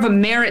like a more of a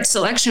merit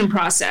selection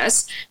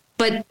process,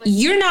 but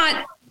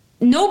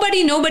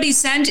nobody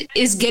sent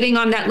is getting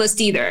on that list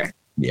either.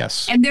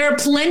 Yes. And there are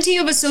plenty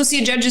of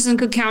associate judges in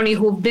Cook County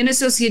who have been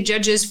associate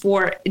judges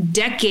for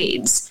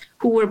decades,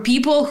 who were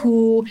people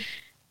who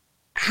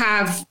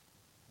have,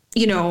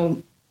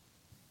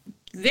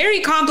 very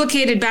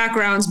complicated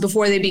backgrounds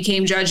before they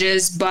became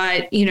judges,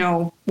 but,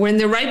 were in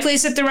the right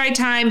place at the right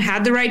time,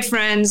 had the right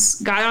friends,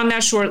 got on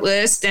that short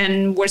list,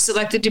 and were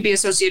selected to be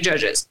associate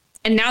judges.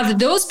 And now that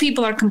those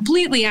people are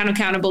completely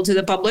unaccountable to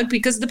the public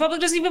because the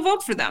public doesn't even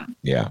vote for them.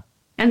 Yeah.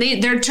 And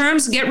their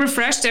terms get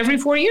refreshed every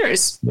 4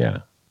 years. Yeah.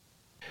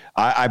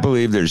 I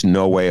believe there's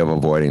no way of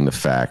avoiding the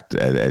fact,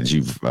 as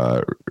you've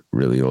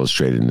really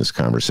illustrated in this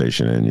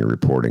conversation and your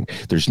reporting,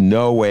 there's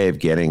no way of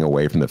getting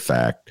away from the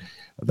fact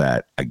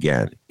that,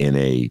 again, in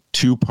a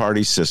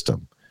two-party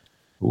system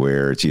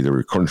where it's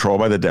either controlled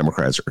by the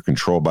Democrats or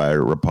controlled by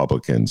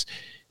Republicans,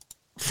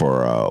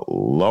 for a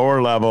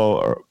lower level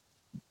or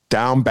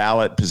down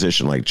ballot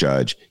position like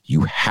judge,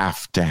 you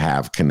have to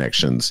have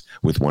connections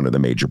with one of the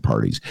major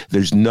parties.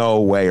 There's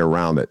no way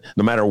around it,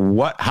 no matter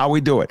how we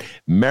do it.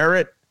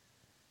 Merit,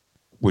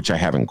 which I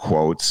have in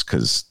quotes,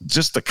 because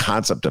just the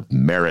concept of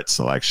merit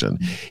selection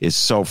is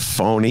so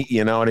phony.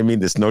 You know what I mean?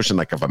 This notion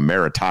like of a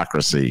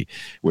meritocracy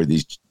where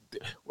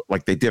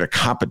like they did a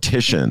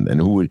competition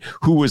and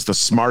who was the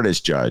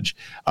smartest judge,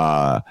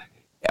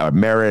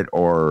 merit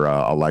or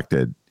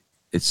elected.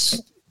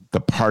 It's the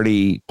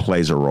party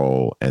plays a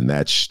role, and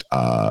that's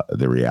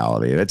the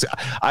reality. And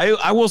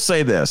I will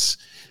say this.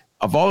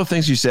 Of all the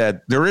things you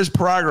said, there is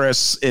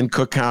progress in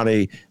Cook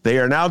County. They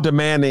are now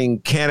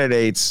demanding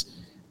candidates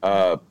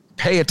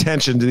pay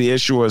attention to the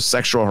issue of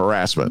sexual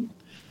harassment.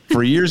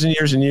 For years and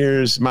years and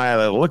years,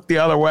 Maya looked the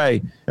other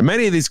way. And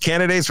many of these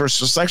candidates were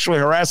sexually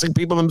harassing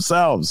people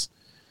themselves.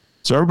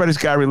 So everybody's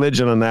got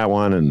religion on that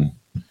one. And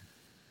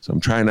so I'm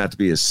trying not to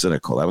be as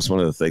cynical. That was one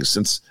of the things.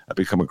 Since I've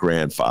become a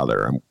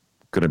grandfather, I'm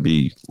going to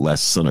be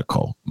less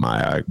cynical,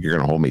 Maya. You're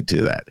going to hold me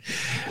to that.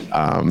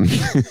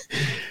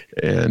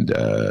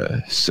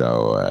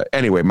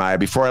 Anyway, Maya,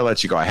 before I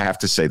let you go, I have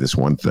to say this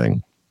one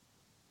thing.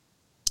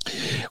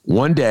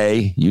 One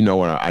day, you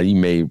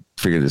may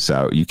figure this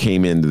out. You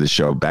came into the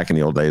show back in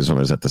the old days when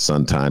I was at the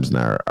Sun Times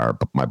and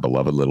my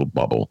beloved little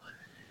bubble,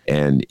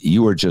 and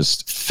you were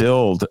just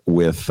filled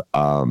with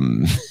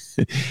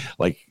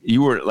like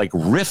you were like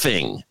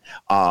riffing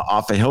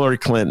off of Hillary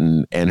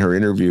Clinton and her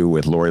interview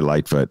with Lori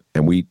Lightfoot,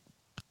 and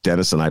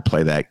Dennis and I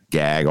play that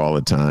gag all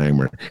the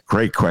time.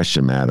 Great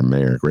question, Madam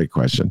Mayor. Great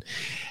question.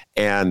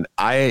 And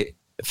I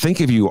think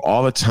of you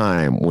all the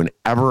time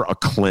whenever a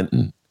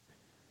Clinton.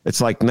 It's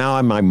like now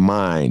in my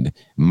mind,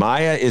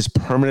 Maya is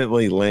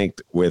permanently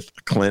linked with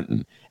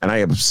Clinton. And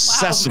I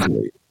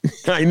obsessively,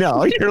 wow. I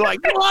know, you're like,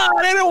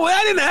 what? I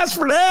didn't ask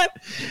for that.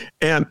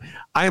 And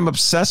I am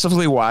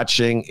obsessively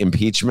watching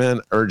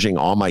impeachment, urging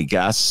all my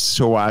guests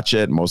to watch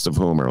it, most of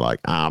whom are like,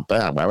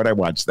 why would I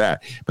watch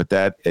that? But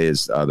that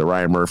is the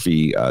Ryan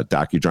Murphy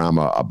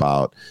docudrama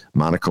about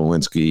Monica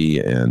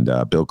Lewinsky and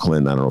Bill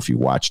Clinton. I don't know if you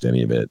watched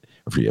any of it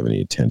or if you have any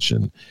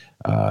attention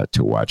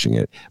to watching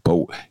it.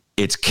 But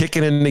it's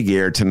kicking into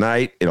gear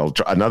tonight.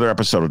 Another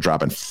episode will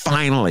drop, and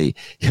finally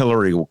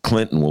Hillary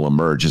Clinton will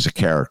emerge as a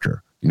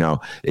character. You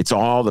know, it's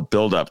all the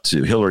buildup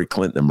to Hillary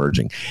Clinton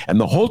emerging. And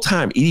the whole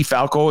time Edie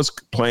Falco is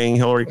playing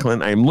Hillary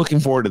Clinton, I am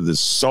looking forward to this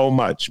so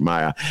much,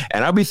 Maya.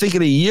 And I'll be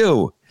thinking of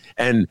you.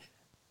 And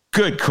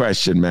good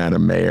question,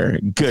 Madam Mayor.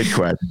 Good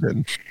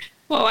question.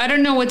 Well, I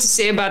don't know what to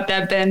say about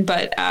that, Ben,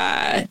 but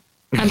I'm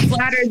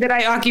flattered that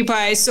I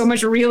occupy so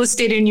much real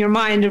estate in your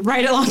mind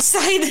right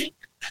alongside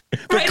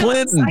the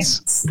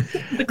Clintons.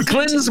 The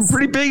Clintons are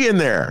pretty big in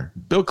there.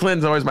 Bill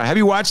Clinton's always have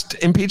you watched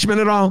impeachment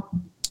at all?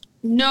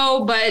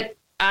 No, but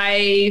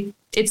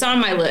it's on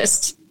my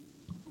list.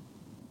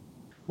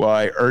 Well,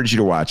 I urge you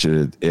to watch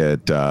it.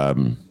 It's a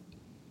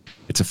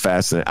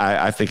fascinating.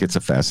 I think it's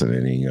a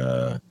fascinating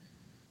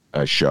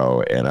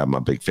show, and I'm a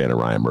big fan of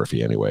Ryan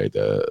Murphy anyway,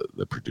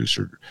 the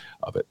producer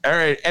of it. All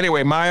right.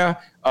 Anyway, Maya,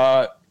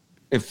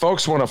 if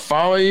folks want to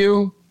follow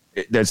you,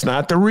 that's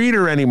not the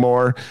reader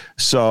anymore.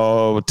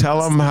 So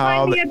tell them how.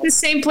 Find me at the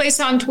same place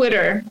on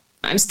Twitter.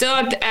 I'm still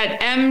at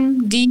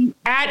MDOUKMAS.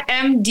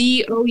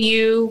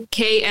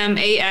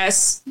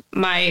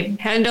 My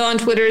handle on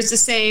Twitter is the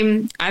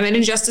same. I'm at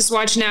Injustice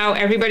Watch now.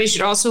 Everybody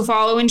should also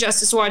follow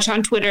Injustice Watch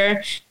on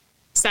Twitter.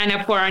 Sign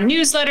up for our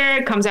newsletter.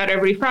 It comes out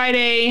every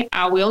Friday.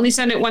 We only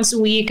send it once a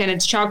week, and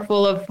it's chock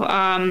full of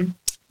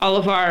all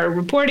of our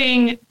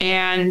reporting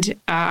and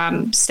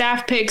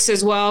staff picks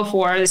as well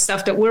for the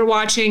stuff that we're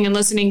watching and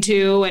listening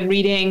to and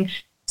reading.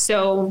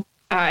 So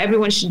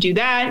everyone should do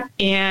that.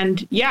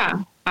 And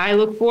yeah, I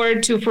look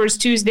forward to First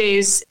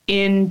Tuesdays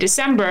in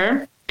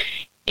December.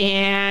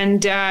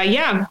 And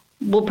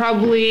we'll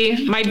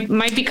probably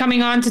might be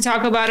coming on to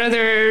talk about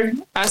other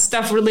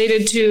stuff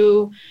related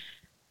to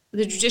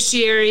the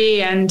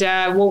judiciary and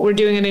what we're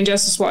doing at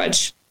Injustice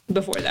Watch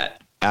before that.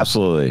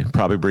 Absolutely.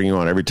 Probably bring you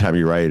on every time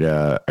you write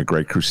a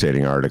great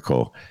crusading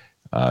article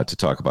to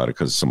talk about it,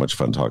 because it's so much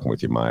fun talking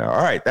with you, Maya.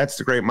 All right. That's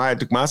the great Maya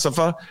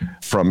Dukmasova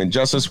from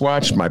Injustice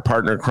Watch, my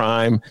partner in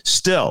crime,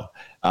 still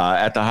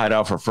at the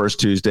Hideout for First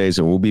Tuesdays.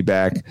 And we'll be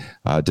back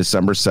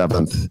December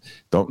 7th.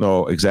 Don't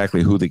know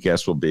exactly who the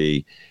guest will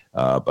be,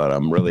 but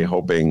I'm really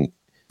hoping.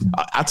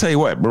 I'll tell you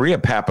what, Maria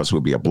Pappas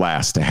would be a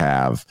blast to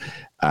have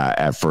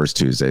at First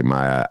Tuesday,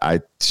 Maya.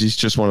 She's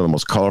just one of the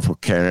most colorful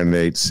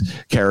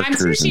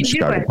characters in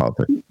Chicago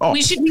politics. Oh, we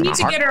need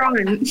to get her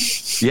on.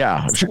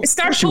 Yeah.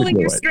 Start pulling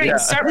your strings. Yeah.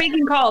 Start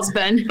making calls,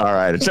 Ben. All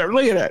right.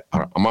 Look at that.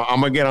 I'm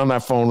going to get on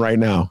that phone right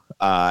now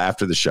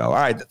after the show. All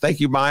right. Thank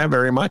you, Maya,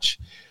 very much.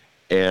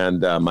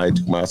 And Maya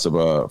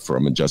Dukmasova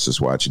from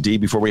Injustice Watch. Dee,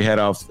 before we head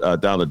off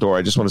down the door,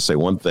 I just want to say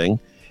one thing.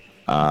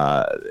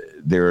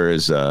 There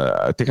is,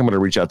 I think I'm going to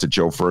reach out to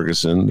Joe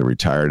Ferguson, the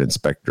retired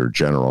Inspector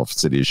General of the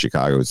City of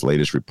Chicago. His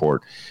latest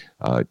report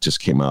just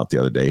came out the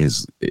other day.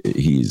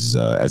 He's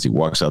as he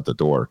walks out the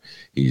door,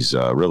 he's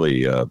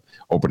really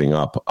opening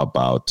up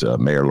about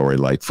Mayor Lori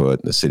Lightfoot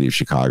and the City of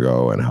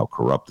Chicago and how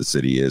corrupt the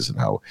city is and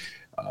how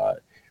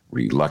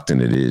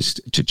reluctant it is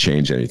to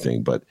change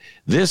anything. But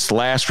this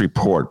last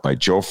report by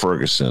Joe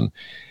Ferguson,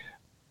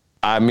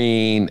 I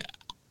mean,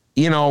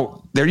 you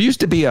know, there used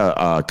to be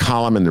a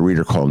column in the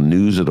Reader called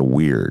News of the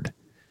Weird.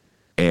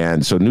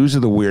 And so News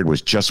of the Weird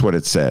was just what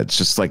it said. It's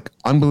just like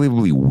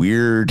unbelievably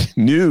weird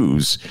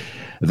news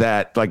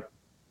that like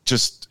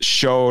just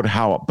showed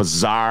how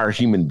bizarre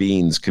human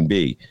beings can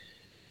be.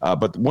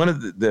 But one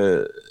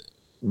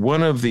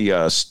of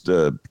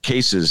the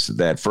cases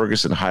that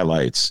Ferguson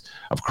highlights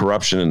of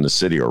corruption in the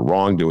city or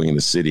wrongdoing in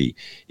the city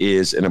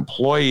is an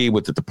employee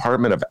with the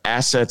Department of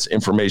Assets,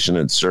 Information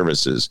and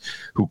Services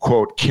who,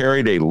 quote,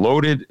 carried a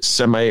loaded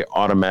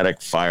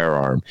semi-automatic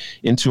firearm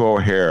into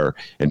O'Hare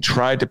and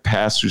tried to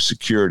pass through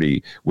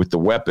security with the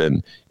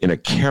weapon in a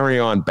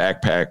carry-on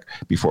backpack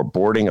before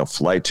boarding a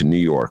flight to New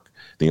York.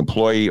 The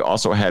employee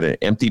also had an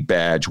empty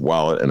badge,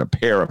 wallet, and a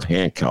pair of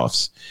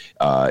handcuffs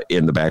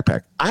in the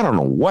backpack. I don't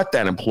know what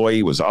that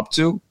employee was up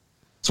to.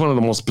 It's one of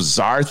the most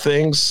bizarre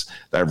things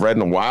that I've read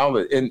in a while.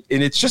 And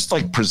it's just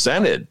like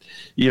presented,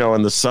 you know,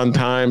 in the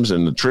Sun-Times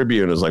and the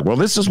Tribune is like, well,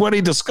 this is what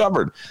he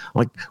discovered. I'm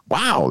like,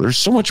 wow, there's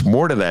so much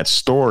more to that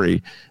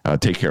story.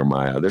 Take care,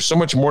 Maya. There's so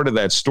much more to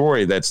that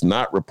story that's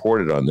not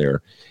reported on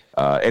there.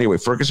 Anyway,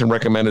 Ferguson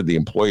recommended the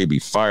employee be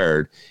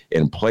fired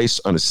and placed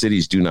on the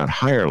city's do not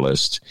hire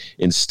list.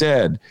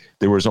 Instead,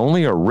 there was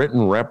only a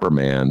written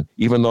reprimand,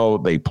 even though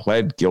they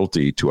pled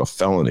guilty to a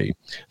felony.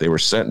 They were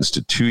sentenced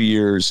to 2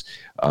 years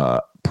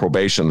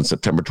probation on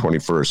September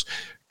 21st.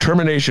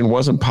 Termination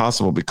wasn't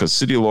possible because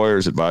city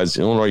lawyers advised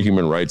the Illinois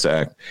Human Rights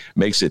Act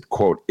makes it,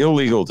 quote,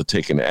 illegal to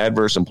take an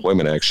adverse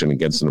employment action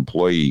against an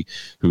employee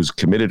who's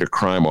committed a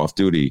crime off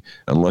duty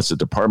unless the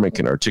department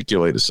can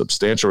articulate a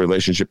substantial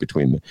relationship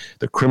between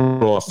the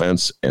criminal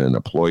offense and an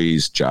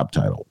employee's job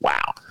title.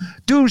 Wow.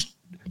 Dude's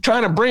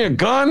trying to bring a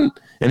gun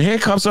and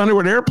handcuffs onto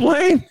an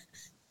airplane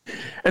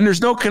and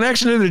there's no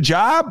connection to the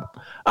job.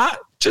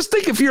 Just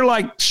think if you're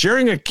like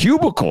sharing a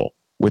cubicle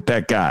with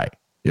that guy,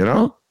 you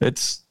know,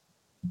 it's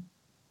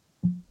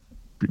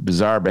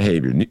bizarre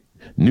behavior.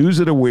 News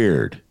of the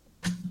weird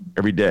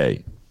every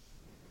day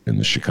in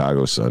the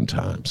Chicago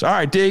Sun-Times. All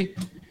right, D.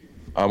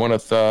 I want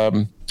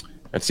to,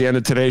 that's the end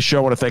of today's show.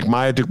 I want to thank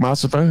Maya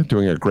Dukmasova,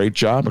 doing a great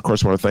job. Of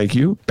course, I want to thank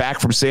you.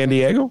 Back from San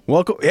Diego.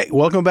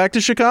 Welcome back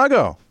to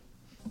Chicago.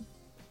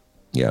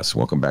 Yes,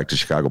 welcome back to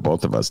Chicago,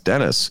 both of us.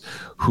 Dennis,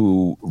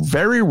 who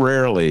very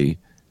rarely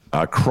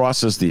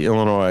crosses the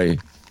Illinois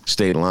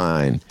state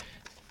line.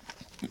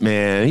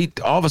 Man, he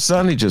all of a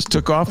sudden he just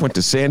took off, went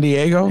to San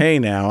Diego. Hey,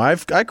 now I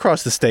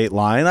crossed the state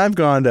line. I've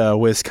gone to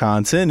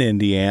Wisconsin,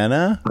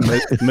 Indiana,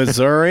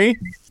 Missouri.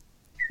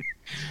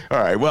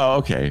 All right, well,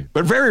 okay,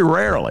 but very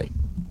rarely.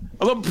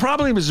 Although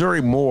probably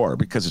Missouri more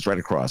because it's right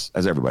across,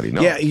 as everybody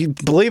knows. Yeah, you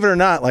believe it or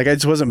not, like I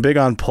just wasn't big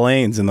on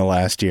planes in the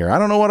last year. I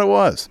don't know what it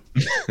was.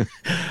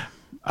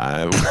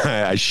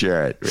 I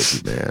share it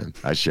with you, man.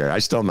 I share it.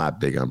 I'm still not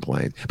big on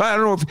planes, but I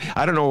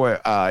don't know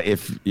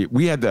if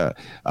we had a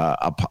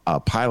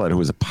pilot who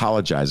was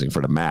apologizing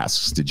for the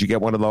masks. Did you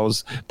get one of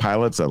those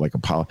pilots that like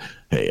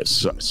hey,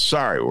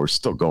 sorry, we're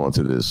still going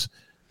through this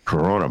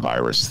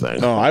coronavirus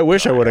thing. Oh, I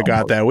wish I would have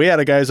got that. We had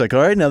a guy who's like,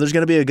 all right, now there's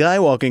going to be a guy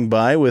walking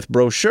by with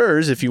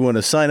brochures if you want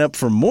to sign up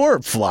for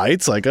more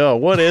flights. Like, oh,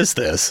 what is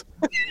this?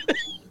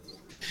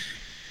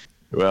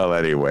 Well,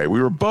 anyway,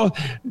 we were both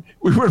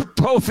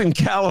in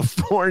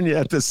California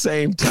at the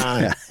same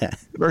time.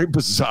 Very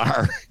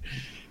bizarre.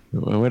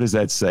 What does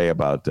that say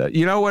about that?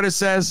 You know what it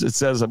says? It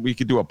says we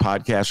could do a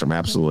podcast from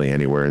absolutely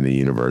anywhere in the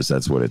universe.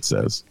 That's what it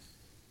says.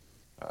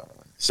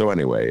 So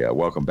anyway,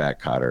 welcome back,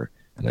 Cotter.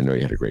 And I know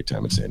you had a great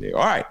time in San Diego.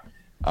 All right.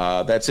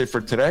 That's it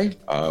for today.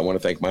 I want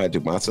to thank Maya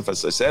Dukmasova,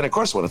 as I said. Of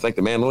course, I want to thank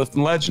the man, the myth,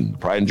 and legend, the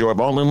pride and joy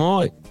of all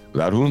Illinois,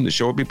 without whom the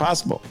show would be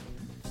possible.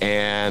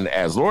 And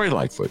as Lori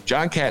Lightfoot,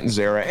 John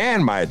Catanzara,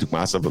 and Maya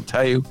Dukmasova will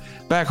tell you,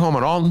 back home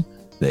in Alton,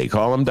 they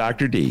call him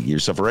Dr. D. Give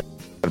yourself a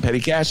petty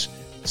cash.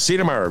 See you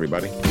tomorrow,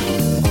 everybody.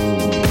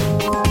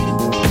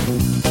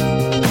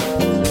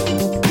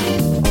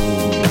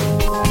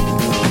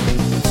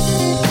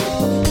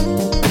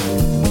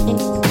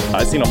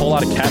 I've seen a whole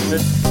lot of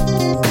catfish.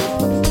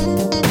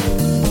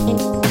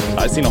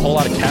 I've seen a whole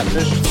lot of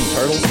catfish and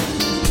turtles.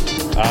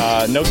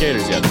 No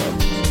gators yet, though.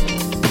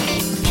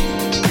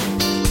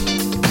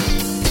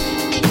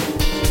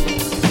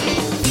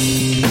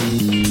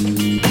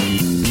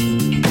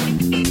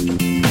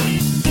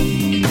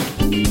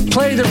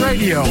 Play the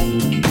radio.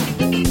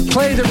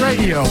 Play the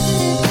radio.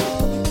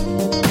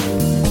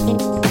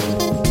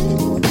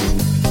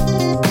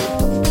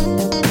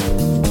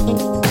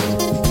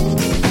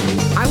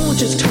 I won't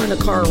just turn the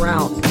car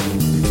around.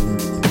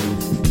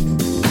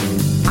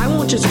 I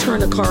won't just turn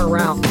the car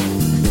around.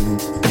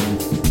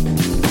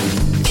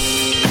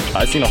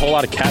 I've seen a whole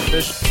lot of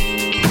catfish.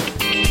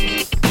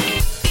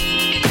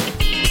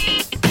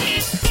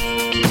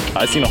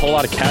 I've seen a whole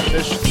lot of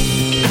catfish,